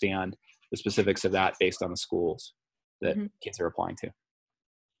to understand the specifics of that based on the schools that kids are applying to.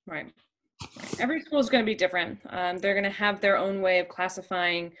 Right. Every school is going to be different. They're going to have their own way of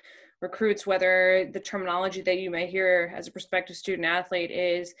classifying recruits, whether the terminology that you may hear as a prospective student athlete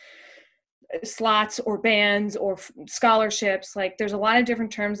is slots or bands or scholarships. Like, there's a lot of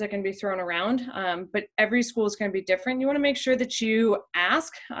different terms that can be thrown around, but every school is going to be different. You want to make sure that you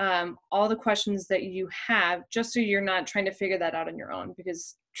ask all the questions that you have, just so you're not trying to figure that out on your own,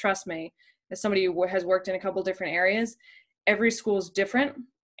 because trust me, as somebody who has worked in a couple different areas, every school is different.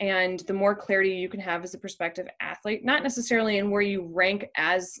 And the more clarity you can have as a prospective athlete, not necessarily in where you rank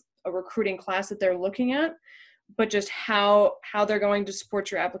as a recruiting class that they're looking at, but just how they're going to support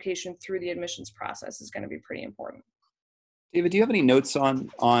your application through the admissions process is going to be pretty important. David, do you have any notes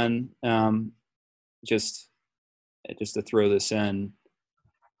on just to throw this in?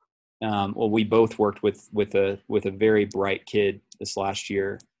 Well, we both worked with a very bright kid this last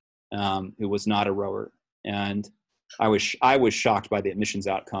year who was not a rower, and I was shocked by the admissions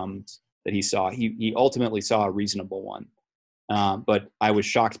outcomes that he saw. He ultimately saw a reasonable one. But I was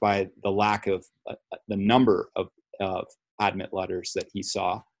shocked by the lack of the number of admit letters that he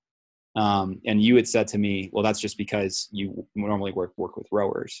saw. And you had said to me, well, that's just because you normally work with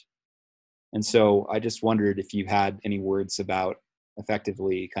rowers. And so I just wondered if you had any words about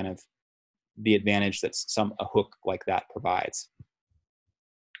effectively kind of the advantage that a hook like that provides.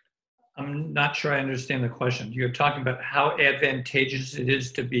 I'm not sure I understand the question. You're talking about how advantageous it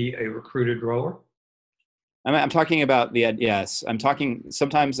is to be a recruited rower? I'm talking about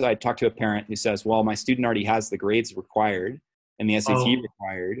sometimes I talk to a parent who says, well, my student already has the grades required and the SAT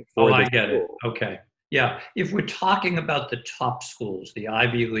required. I get it. Okay. Yeah. If we're talking about the top schools, the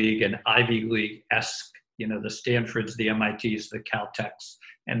Ivy League and Ivy League-esque the Stanfords, the MITs, the Caltechs,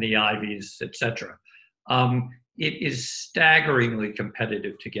 and the Ivies, et cetera. It is staggeringly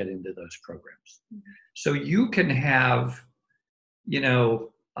competitive to get into those programs. So you can have,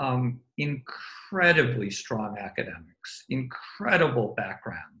 incredibly strong academics, incredible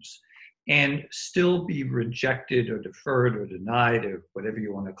backgrounds, and still be rejected or deferred or denied or whatever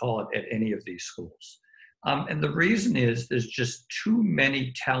you want to call it at any of these schools. And the reason is there's just too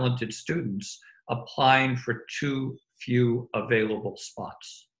many talented students applying for too few available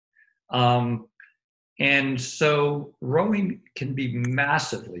spots. And so rowing can be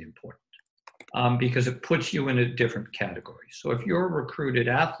massively important because it puts you in a different category. So if you're a recruited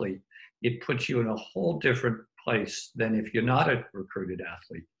athlete, it puts you in a whole different place than if you're not a recruited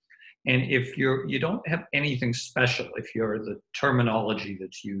athlete. And if you don't have anything special, if the terminology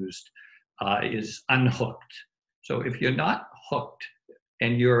that's used is unhooked. So if you're not hooked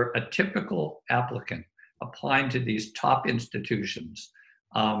and you're a typical applicant applying to these top institutions,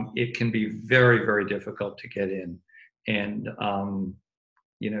 it can be very, very difficult to get in. And,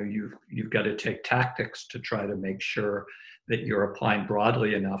 you've got to take tactics to try to make sure that you're applying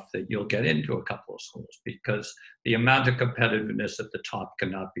broadly enough that you'll get into a couple of schools, because the amount of competitiveness at the top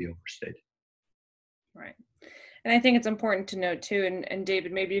cannot be overstated. Right. And I think it's important to note too, and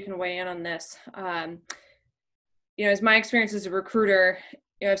David, maybe you can weigh in on this. As my experience as a recruiter,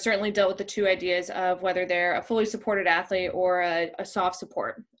 I've certainly dealt with the two ideas of whether they're a fully supported athlete or a soft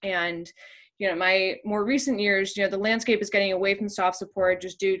support. And, my more recent years, the landscape is getting away from soft support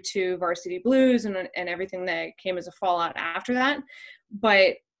just due to Varsity Blues and everything that came as a fallout after that.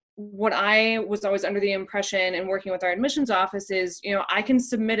 But what I was always under the impression and working with our admissions office is, I can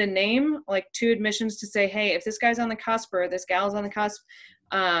submit a name like to admissions to say, hey, if this guy's on the cusp or this gal's on the cusp,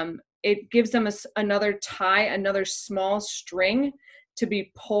 it gives them another tie, another small string to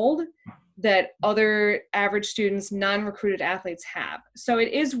be pulled that other average students, non-recruited athletes have. So it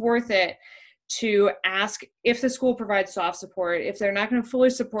is worth it to ask if the school provides soft support, if they're not going to fully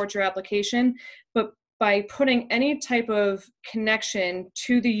support your application, but by putting any type of connection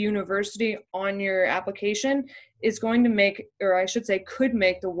to the university on your application is going to make, or I should say, could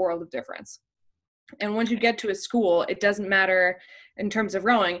make the world of difference. And once you get to a school, it doesn't matter in terms of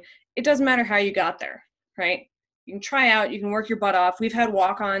rowing, it doesn't matter how you got there, right? You can try out, you can work your butt off. We've had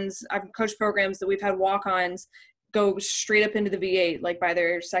walk-ons, I've coached programs that we've had walk-ons go straight up into the V8, like by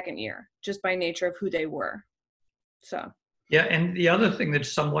their second year, just by nature of who they were. So. Yeah, and the other thing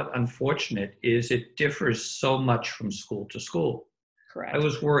that's somewhat unfortunate is it differs so much from school to school. Correct. I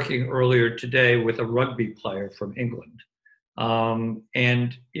was working earlier today with a rugby player from England.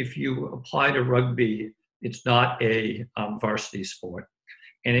 And if you apply to rugby, it's not a varsity sport.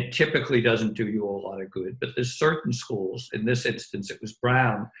 And it typically doesn't do you a lot of good. But there's certain schools, in this instance, it was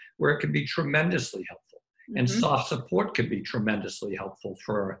Brown, where it can be tremendously helpful. And soft support can be tremendously helpful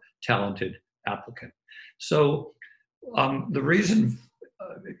for a talented applicant. So the reason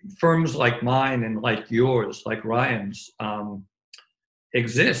firms like mine and like yours, like Ryan's,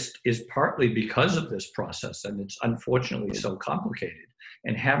 exist is partly because of this process. And it's unfortunately so complicated.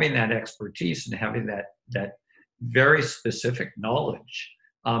 And having that expertise and having that very specific knowledge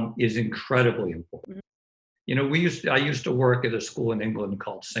is incredibly important. I used to work at a school in England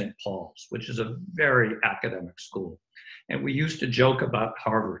called St. Paul's, which is a very academic school. And we used to joke about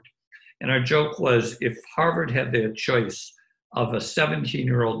Harvard. And our joke was, if Harvard had their choice of a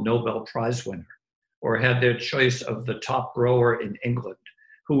 17-year-old Nobel Prize winner, or had their choice of the top rower in England,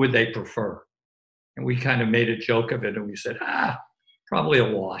 who would they prefer? And we kind of made a joke of it, and we said, probably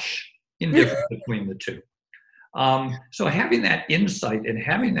a wash, indifferent between the two. So having that insight and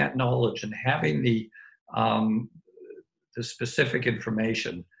having that knowledge and having the specific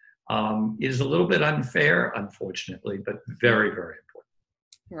information is a little bit unfair, unfortunately, but very, very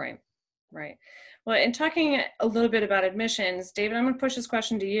important. Right. Well, in talking a little bit about admissions, David, I'm going to push this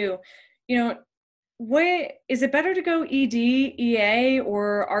question to you. What is it better to go ED, EA,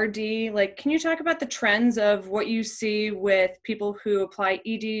 or RD? Like, can you talk about the trends of what you see with people who apply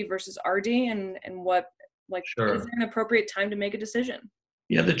ED versus RD and what, Sure. Is there an appropriate time to make a decision?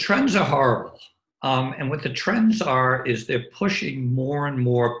 Yeah, the trends are horrible. And what the trends are is they're pushing more and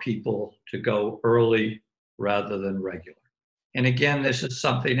more people to go early rather than regular. And again, this is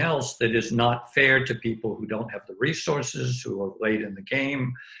something else that is not fair to people who don't have the resources, who are late in the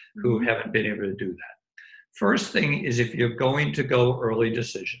game, who haven't been able to do that. First thing is, if you're going to go early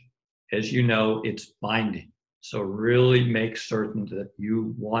decision, as you know, it's binding. So really make certain that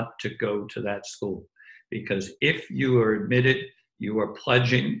you want to go to that school. Because if you are admitted, you are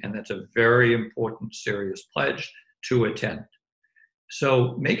pledging, and that's a very important, serious pledge, to attend.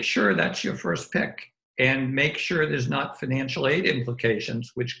 So make sure that's your first pick. and make sure there's not financial aid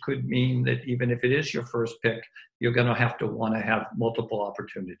implications, which could mean that even if it is your first pick, you're going to want to have multiple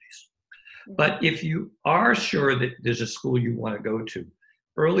opportunities. But if you are sure that there's a school you want to go to,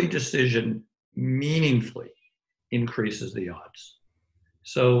 early decision meaningfully increases the odds.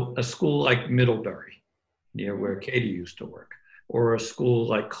 So a school like Middlebury, near where Katie used to work, or a school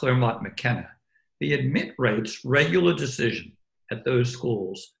like Claremont McKenna, the admit rates, regular decision at those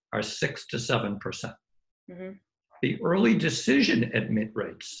schools are 6 to 7%. Mm-hmm. The early decision admit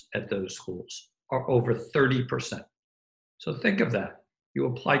rates at those schools are over 30%. So think of that. You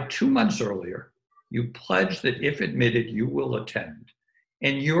apply 2 months earlier, you pledge that if admitted, you will attend,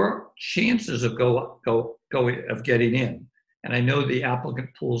 and your chances of getting in, and I know the applicant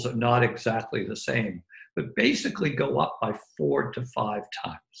pools are not exactly the same, but basically go up by 4 to 5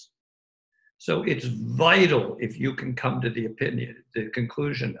 times. So it's vital, if you can come to the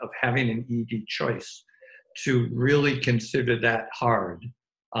conclusion of having an ED choice, to really consider that hard,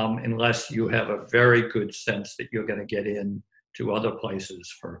 unless you have a very good sense that you're going to get in to other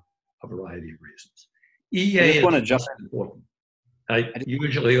places for a variety of reasons. EA is important.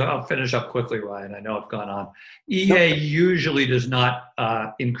 I'll finish up quickly, Ryan. I know I've gone on. EA usually does not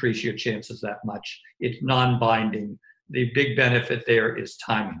increase your chances that much. It's non-binding. The big benefit there is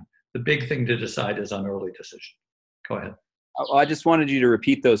timing. The big thing to decide is on early decision. Go ahead. I just wanted you to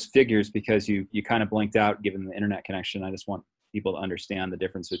repeat those figures because you kind of blinked out given the internet connection. I just want people to understand the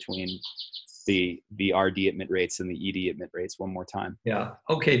difference between the RD admit rates and the ED admit rates one more time. Yeah.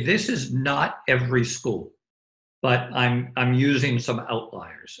 Okay. This is not every school, but I'm using some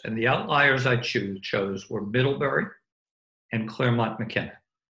outliers, and the outliers I chose were Middlebury and Claremont McKenna,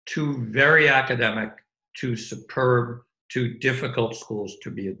 2 very academic, 2 superb, 2 difficult schools to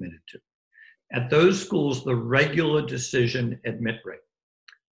be admitted to. At those schools, the regular decision admit rate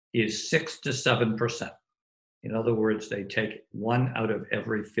is 6 to 7%. In other words, they take 1 out of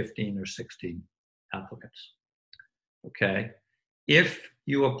every 15 or 16 applicants. Okay. If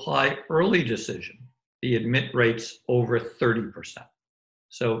you apply early decision, the admit rate's over 30%.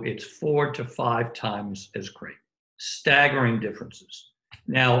 So it's 4 to 5 times as great. Staggering differences.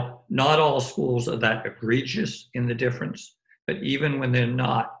 Now, not all schools are that egregious in the difference, but even when they're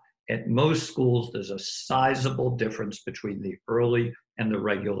not, at most schools, there's a sizable difference between the early and the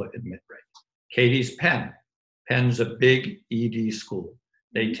regular admit rate. Katie's Penn. Penn's a big ED school.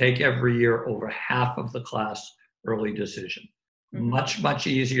 They take every year over half of the class early decision. Much, much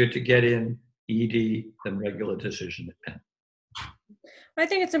easier to get in ED than regular decision at Penn. I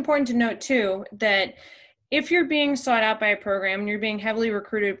think it's important to note too that if you're being sought out by a program and you're being heavily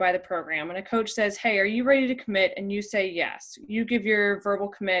recruited by the program and a coach says, hey, are you ready to commit? And you say yes, you give your verbal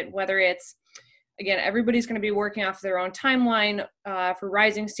commit, whether it's, again, everybody's going to be working off their own timeline for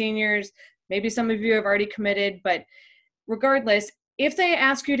rising seniors. Maybe some of you have already committed, but regardless, if they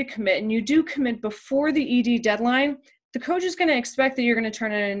ask you to commit and you do commit before the ED deadline, the coach is going to expect that you're going to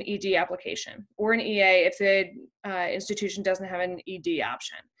turn in an ED application or an EA if the institution doesn't have an ED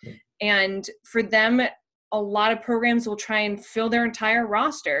option. And for them, a lot of programs will try and fill their entire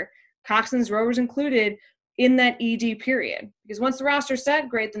roster, coxswains, rowers included, in that ED period. Because once the roster's set,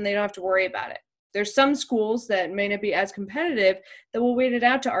 great, then they don't have to worry about it. There's some schools that may not be as competitive that will wait it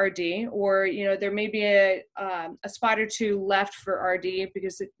out to RD, or there may be a spot or 2 left for RD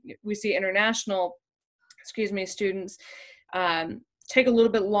because we see international, students take a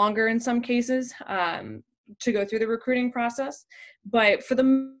little bit longer in some cases to go through the recruiting process. But for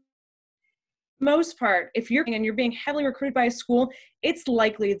the most part, if you're being heavily recruited by a school, it's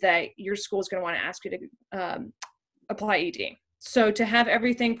likely that your school is going to want to ask you to apply ED. So to have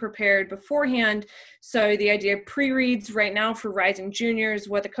everything prepared beforehand, so the idea of pre-reads right now for rising juniors,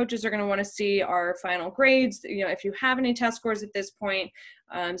 what the coaches are going to want to see are final grades. If you have any test scores at this point,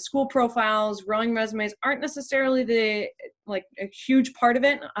 school profiles, rowing resumes aren't necessarily a huge part of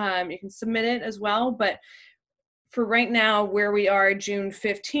it. You can submit it as well, but for right now, where we are June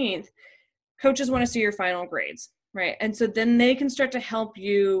 15th, coaches want to see your final grades, right? And so then they can start to help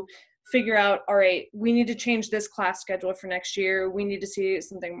you figure out, all right, we need to change this class schedule for next year. We need to see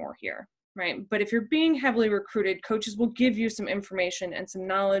something more here, right? But if you're being heavily recruited, coaches will give you some information and some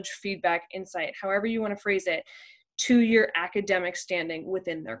knowledge, feedback, insight, however you want to phrase it, to your academic standing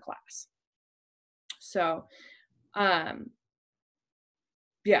within their class. So,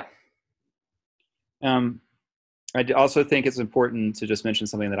 yeah. I also think it's important to just mention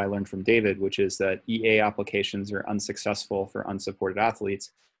something that I learned from David, which is that EA applications are unsuccessful for unsupported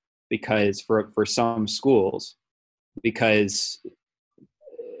athletes because for some schools, because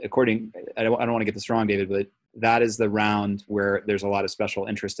I don't want to get this wrong, David, but that is the round where there's a lot of special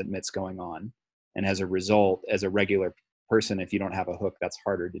interest admits going on. And as a result, as a regular person, if you don't have a hook, that's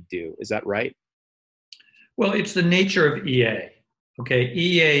harder to do. Is that right? Well, it's the nature of EA. Okay,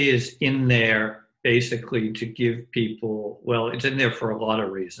 EA is in there basically to give people, well, it's in there for a lot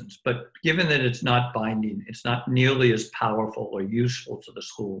of reasons, but given that it's not binding, it's not nearly as powerful or useful to the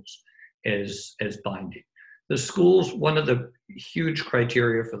schools as binding. The schools, one of the huge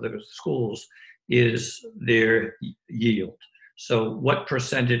criteria for the schools is their yield. So what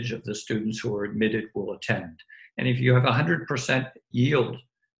percentage of the students who are admitted will attend? And if you have 100% yield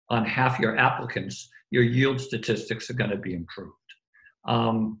on half your applicants, your yield statistics are going to be improved.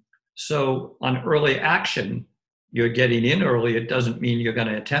 So on early action, you're getting in early. It doesn't mean you're going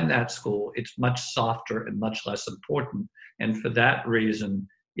to attend that school. It's much softer and much less important. And for that reason,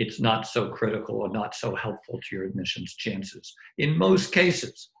 it's not so critical or not so helpful to your admissions chances. In most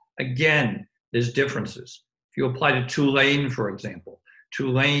cases, again, there's differences. If you apply to Tulane, for example,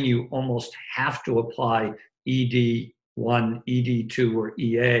 Tulane, you almost have to apply ED1, ED2, or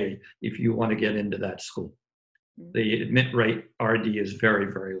EA if you want to get into that school. The admit rate RD is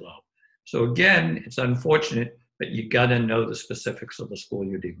very, very low. So again, it's unfortunate, but you got to know the specifics of the school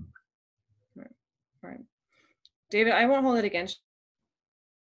you're dealing with. Right. David, I won't hold it against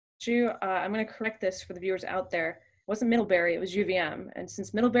you. I'm going to correct this for the viewers out there. It wasn't Middlebury, it was UVM. And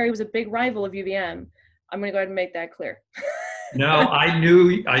since Middlebury was a big rival of UVM, I'm going to go ahead and make that clear. No, I knew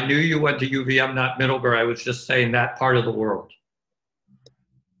you went to UVM, not Middlebury. I was just saying that part of the world.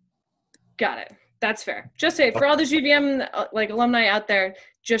 Got it. That's fair. Just say for all those UVM alumni out there,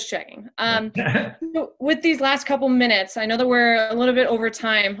 just checking. So with these last couple minutes, I know that we're a little bit over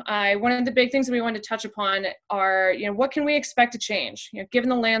time. One of the big things that we wanted to touch upon are, what can we expect to change? Given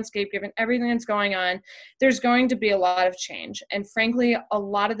the landscape, given everything that's going on, there's going to be a lot of change. And frankly, a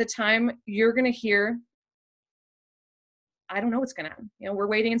lot of the time you're going to hear, I don't know what's going to happen. We're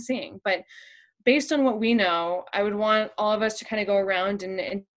waiting and seeing. But based on what we know, I would want all of us to kind of go around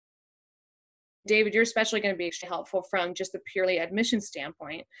and David, you're especially going to be extremely helpful from just the purely admission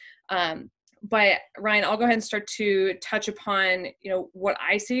standpoint. But Ryan, I'll go ahead and start to touch upon, what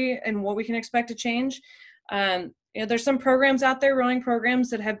I see and what we can expect to change. There's some programs out there, rowing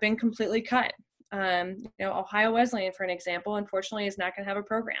programs, that have been completely cut. Ohio Wesleyan, for an example, unfortunately is not going to have a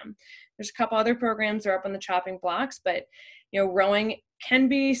program. There's a couple other programs that are up on the chopping blocks, but, rowing can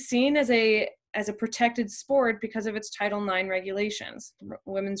be seen as a protected sport because of its Title IX regulations.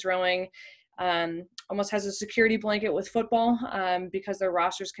 Women's rowing almost has a security blanket with football because their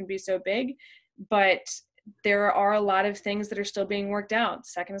rosters can be so big, but there are a lot of things that are still being worked out.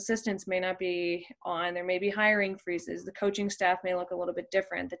 Second assistants may not be on, there may be hiring freezes, the coaching staff may look a little bit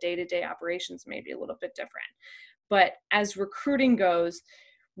different, the day-to-day operations may be a little bit different. But as recruiting goes,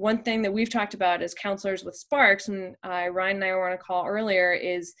 one thing that we've talked about as counselors with Sparks, and Ryan and I were on a call earlier,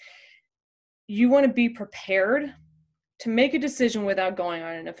 is you want to be prepared to make a decision without going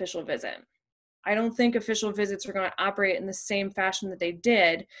on an official visit. I don't think official visits are going to operate in the same fashion that they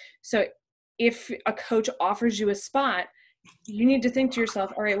did. So if a coach offers you a spot, you need to think to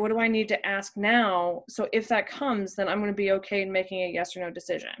yourself, all right, what do I need to ask now? So if that comes, then I'm going to be okay in making a yes or no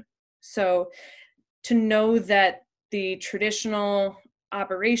decision. So to know that the traditional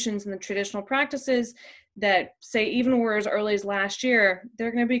operations and the traditional practices that say even were as early as last year,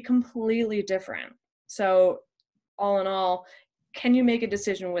 they're going to be completely different. So all in all, can you make a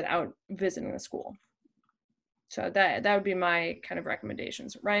decision without visiting the school? So that would be my kind of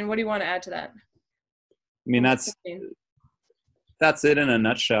recommendations. Ryan, what do you want to add to that? I mean, that's it in a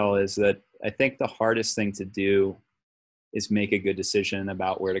nutshell, is that I think the hardest thing to do is make a good decision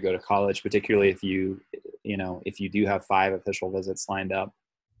about where to go to college, particularly if you do have 5 official visits lined up,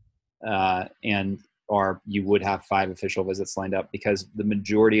 or you would have 5 official visits lined up, because the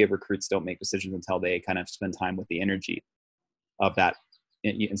majority of recruits don't make decisions until they kind of spend time with the energy of that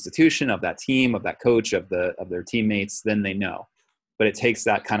institution, of that team, of that coach, of their teammates. Then they know. But it takes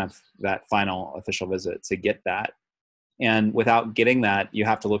that final official visit to get that. And without getting that, you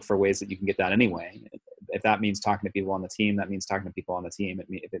have to look for ways that you can get that anyway. If that means talking to people on the team, that means talking to people on the team.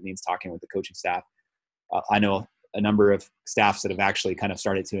 If it means talking with the coaching staff, I know a number of staffs that have actually kind of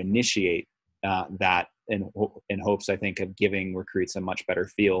started to initiate that in hopes, I think, of giving recruits a much better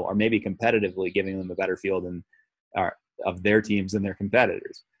feel, or maybe competitively giving them a better feel of their teams and their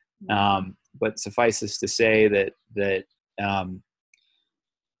competitors. But suffices to say that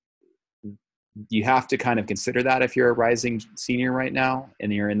you have to kind of consider that if you're a rising senior right now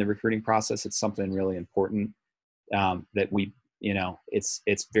and you're in the recruiting process. It's something really important that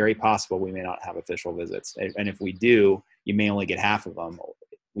it's very possible we may not have official visits. And if we do, you may only get half of them.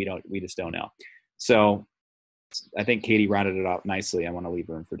 We just don't know. So I think Katie rounded it out nicely. I want to leave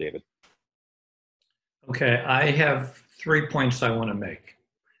room for David. Okay, I have 3 points I want to make.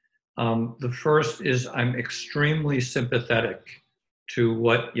 The first is I'm extremely sympathetic to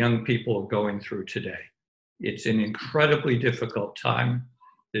what young people are going through today. It's an incredibly difficult time.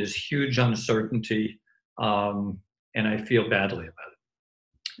 There's huge uncertainty, and I feel badly about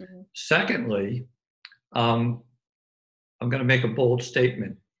it. Mhm. Secondly, um, I'm going to make a bold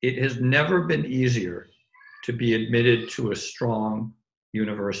statement. It has never been easier to be admitted to a strong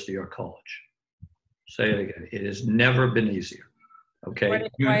university or college. Say it again. It has never been easier. Okay.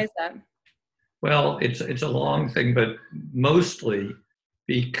 Why is that? Well, it's a long thing, but mostly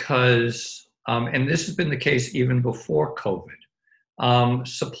because, and this has been the case even before COVID,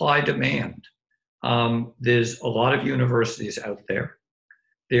 supply demand. There's a lot of universities out there.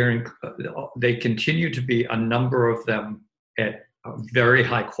 They continue to be a number of them at very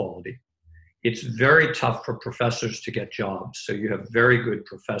high quality. It's very tough for professors to get jobs. So you have very good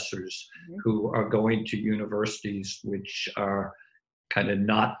professors who are going to universities which are kind of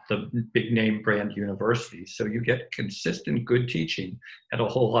not the big name brand universities. So you get consistent good teaching at a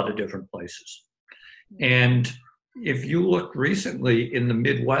whole lot of different places. And if you look recently in the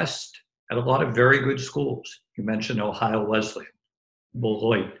Midwest at a lot of very good schools, you mentioned Ohio Wesleyan,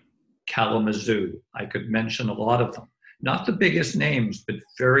 Beloit, Kalamazoo, I could mention a lot of them. Not the biggest names, but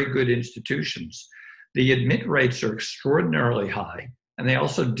very good institutions. The admit rates are extraordinarily high, and they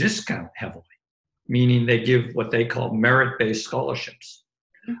also discount heavily, meaning they give what they call merit-based scholarships.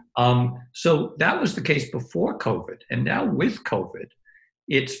 So that was the case before COVID. And now with COVID,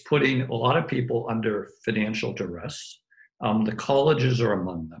 it's putting a lot of people under financial duress. The colleges are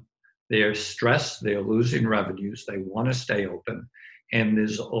among them. They are stressed, they're losing revenues, they want to stay open. And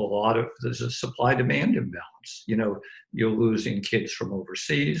there's a supply-demand imbalance. You know, you're losing kids from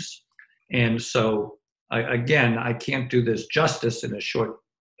overseas. And so, again, I can't do this justice in a short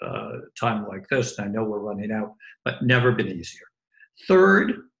time like this, and I know we're running out, but never been easier.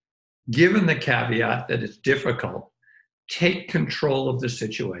 Third, given the caveat that it's difficult, take control of the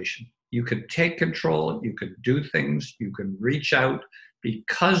situation. You can take control, you can do things, you can reach out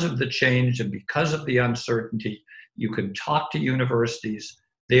because of the change and because of the uncertainty. You can talk to universities.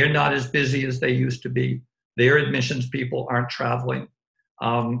 They're not as busy as they used to be. Their admissions people aren't traveling.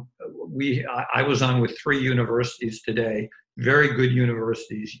 I was on with 3 universities today, very good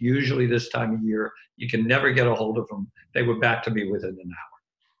universities. Usually this time of year, you can never get a hold of them. They were back to me within an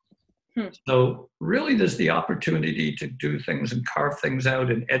hour. So really there's the opportunity to do things and carve things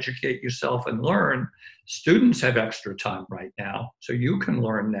out and educate yourself and learn. Students have extra time right now, so you can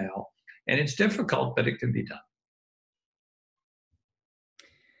learn now. And it's difficult, but it can be done.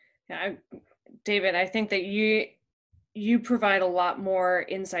 Yeah, David, I think that you provide a lot more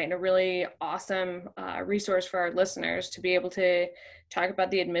insight and a really awesome resource for our listeners to be able to talk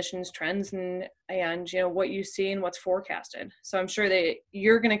about the admissions trends and you know what you see and what's forecasted. So I'm sure that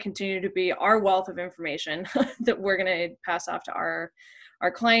you're going to continue to be our wealth of information that we're going to pass off to our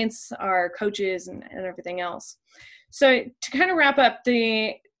clients, our coaches, and everything else. So to kind of wrap up,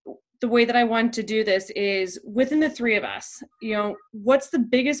 the way that I want to do this is within the 3 of us, you know, what's the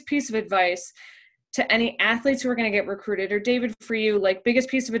biggest piece of advice to any athletes who are going to get recruited, or David, for you, like biggest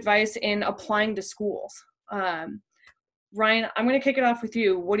piece of advice in applying to schools? Ryan, I'm going to kick it off with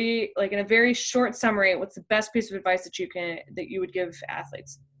you. What do you, like in a very short summary, what's the best piece of advice that you would give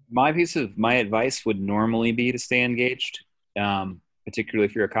athletes? My advice would normally be to stay engaged, particularly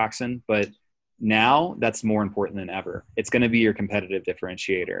if you're a coxswain, but now that's more important than ever. It's going to be your competitive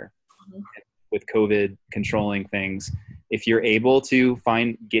differentiator. With COVID controlling things, if you're able to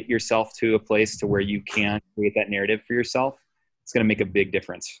get yourself to a place to where you can create that narrative for yourself, it's going to make a big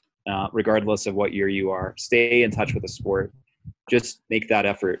difference, regardless of what year you are. Stay in touch with the sport. Just make that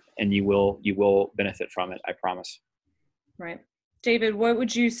effort, and you will benefit from it. I promise. Right. David, what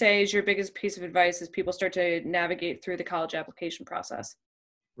would you say is your biggest piece of advice as people start to navigate through the college application process?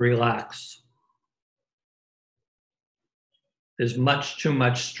 Relax. There's too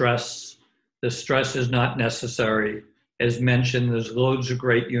much stress. The stress is not necessary. As mentioned, there's loads of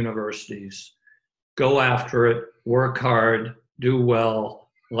great universities. Go after it, work hard, do well,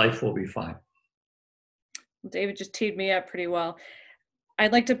 life will be fine. David just teed me up pretty well.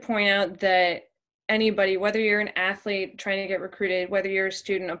 I'd like to point out that anybody, whether you're an athlete trying to get recruited, whether you're a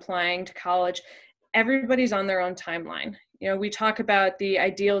student applying to college, everybody's on their own timeline. You know, we talk about the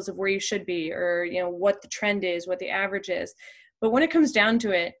ideals of where you should be, or, you know, what the trend is, what the average is. But when it comes down to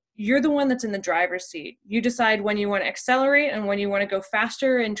it, you're the one that's in the driver's seat. You decide when you want to accelerate and when you want to go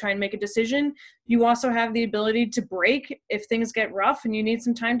faster and try and make a decision. You also have the ability to break if things get rough and you need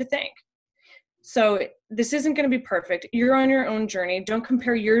some time to think. So this isn't going to be perfect. You're on your own journey. Don't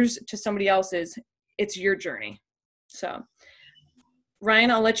compare yours to somebody else's. it's your journey. So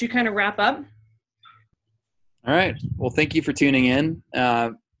Ryan, I'll let you kind of wrap up. All right. Well, thank you for tuning in.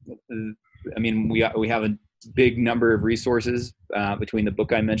 I mean, we have a big number of resources between the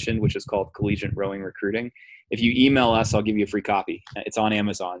book I mentioned, which is called Collegiate Rowing Recruiting. If you email us, I'll give you a free copy. It's on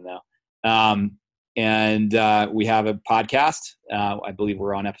Amazon though. And we have a podcast. I believe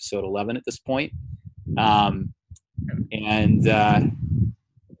we're on episode 11 at this point. And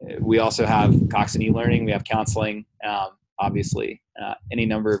we also have Coxon eLearning. We have counseling, obviously, any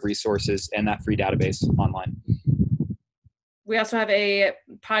number of resources, and that free database online. We also have a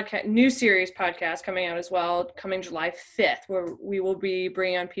new series podcast coming out as well, coming July 5th, where we will be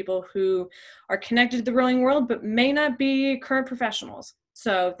bringing on people who are connected to the rowing world, but may not be current professionals.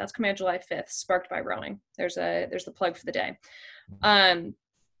 So that's coming out July 5th, Sparked by Rowing. There's the plug for the day.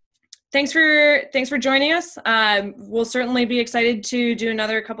 Thanks for joining us. We'll certainly be excited to do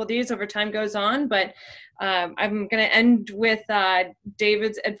another couple of these over time goes on, but I'm going to end with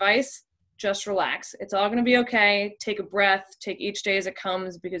David's advice. Just relax. It's all going to be okay. Take a breath. Take each day as it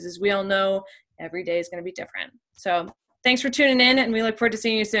comes, because as we all know, every day is going to be different. So thanks for tuning in, and we look forward to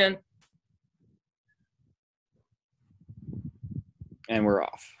seeing you soon. And we're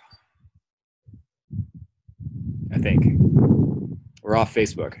off. I think we're off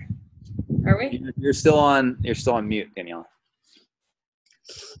Facebook. Are we? You're still on mute, Daniela.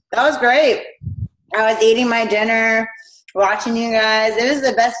 That was great. I was eating my dinner, watching you guys. It was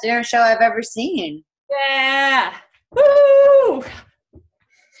the best dinner show I've ever seen. Yeah. Woo!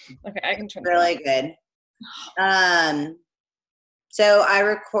 Okay, I can turn. Really good. So I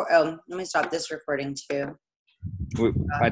record. Oh, let me stop this recording too. I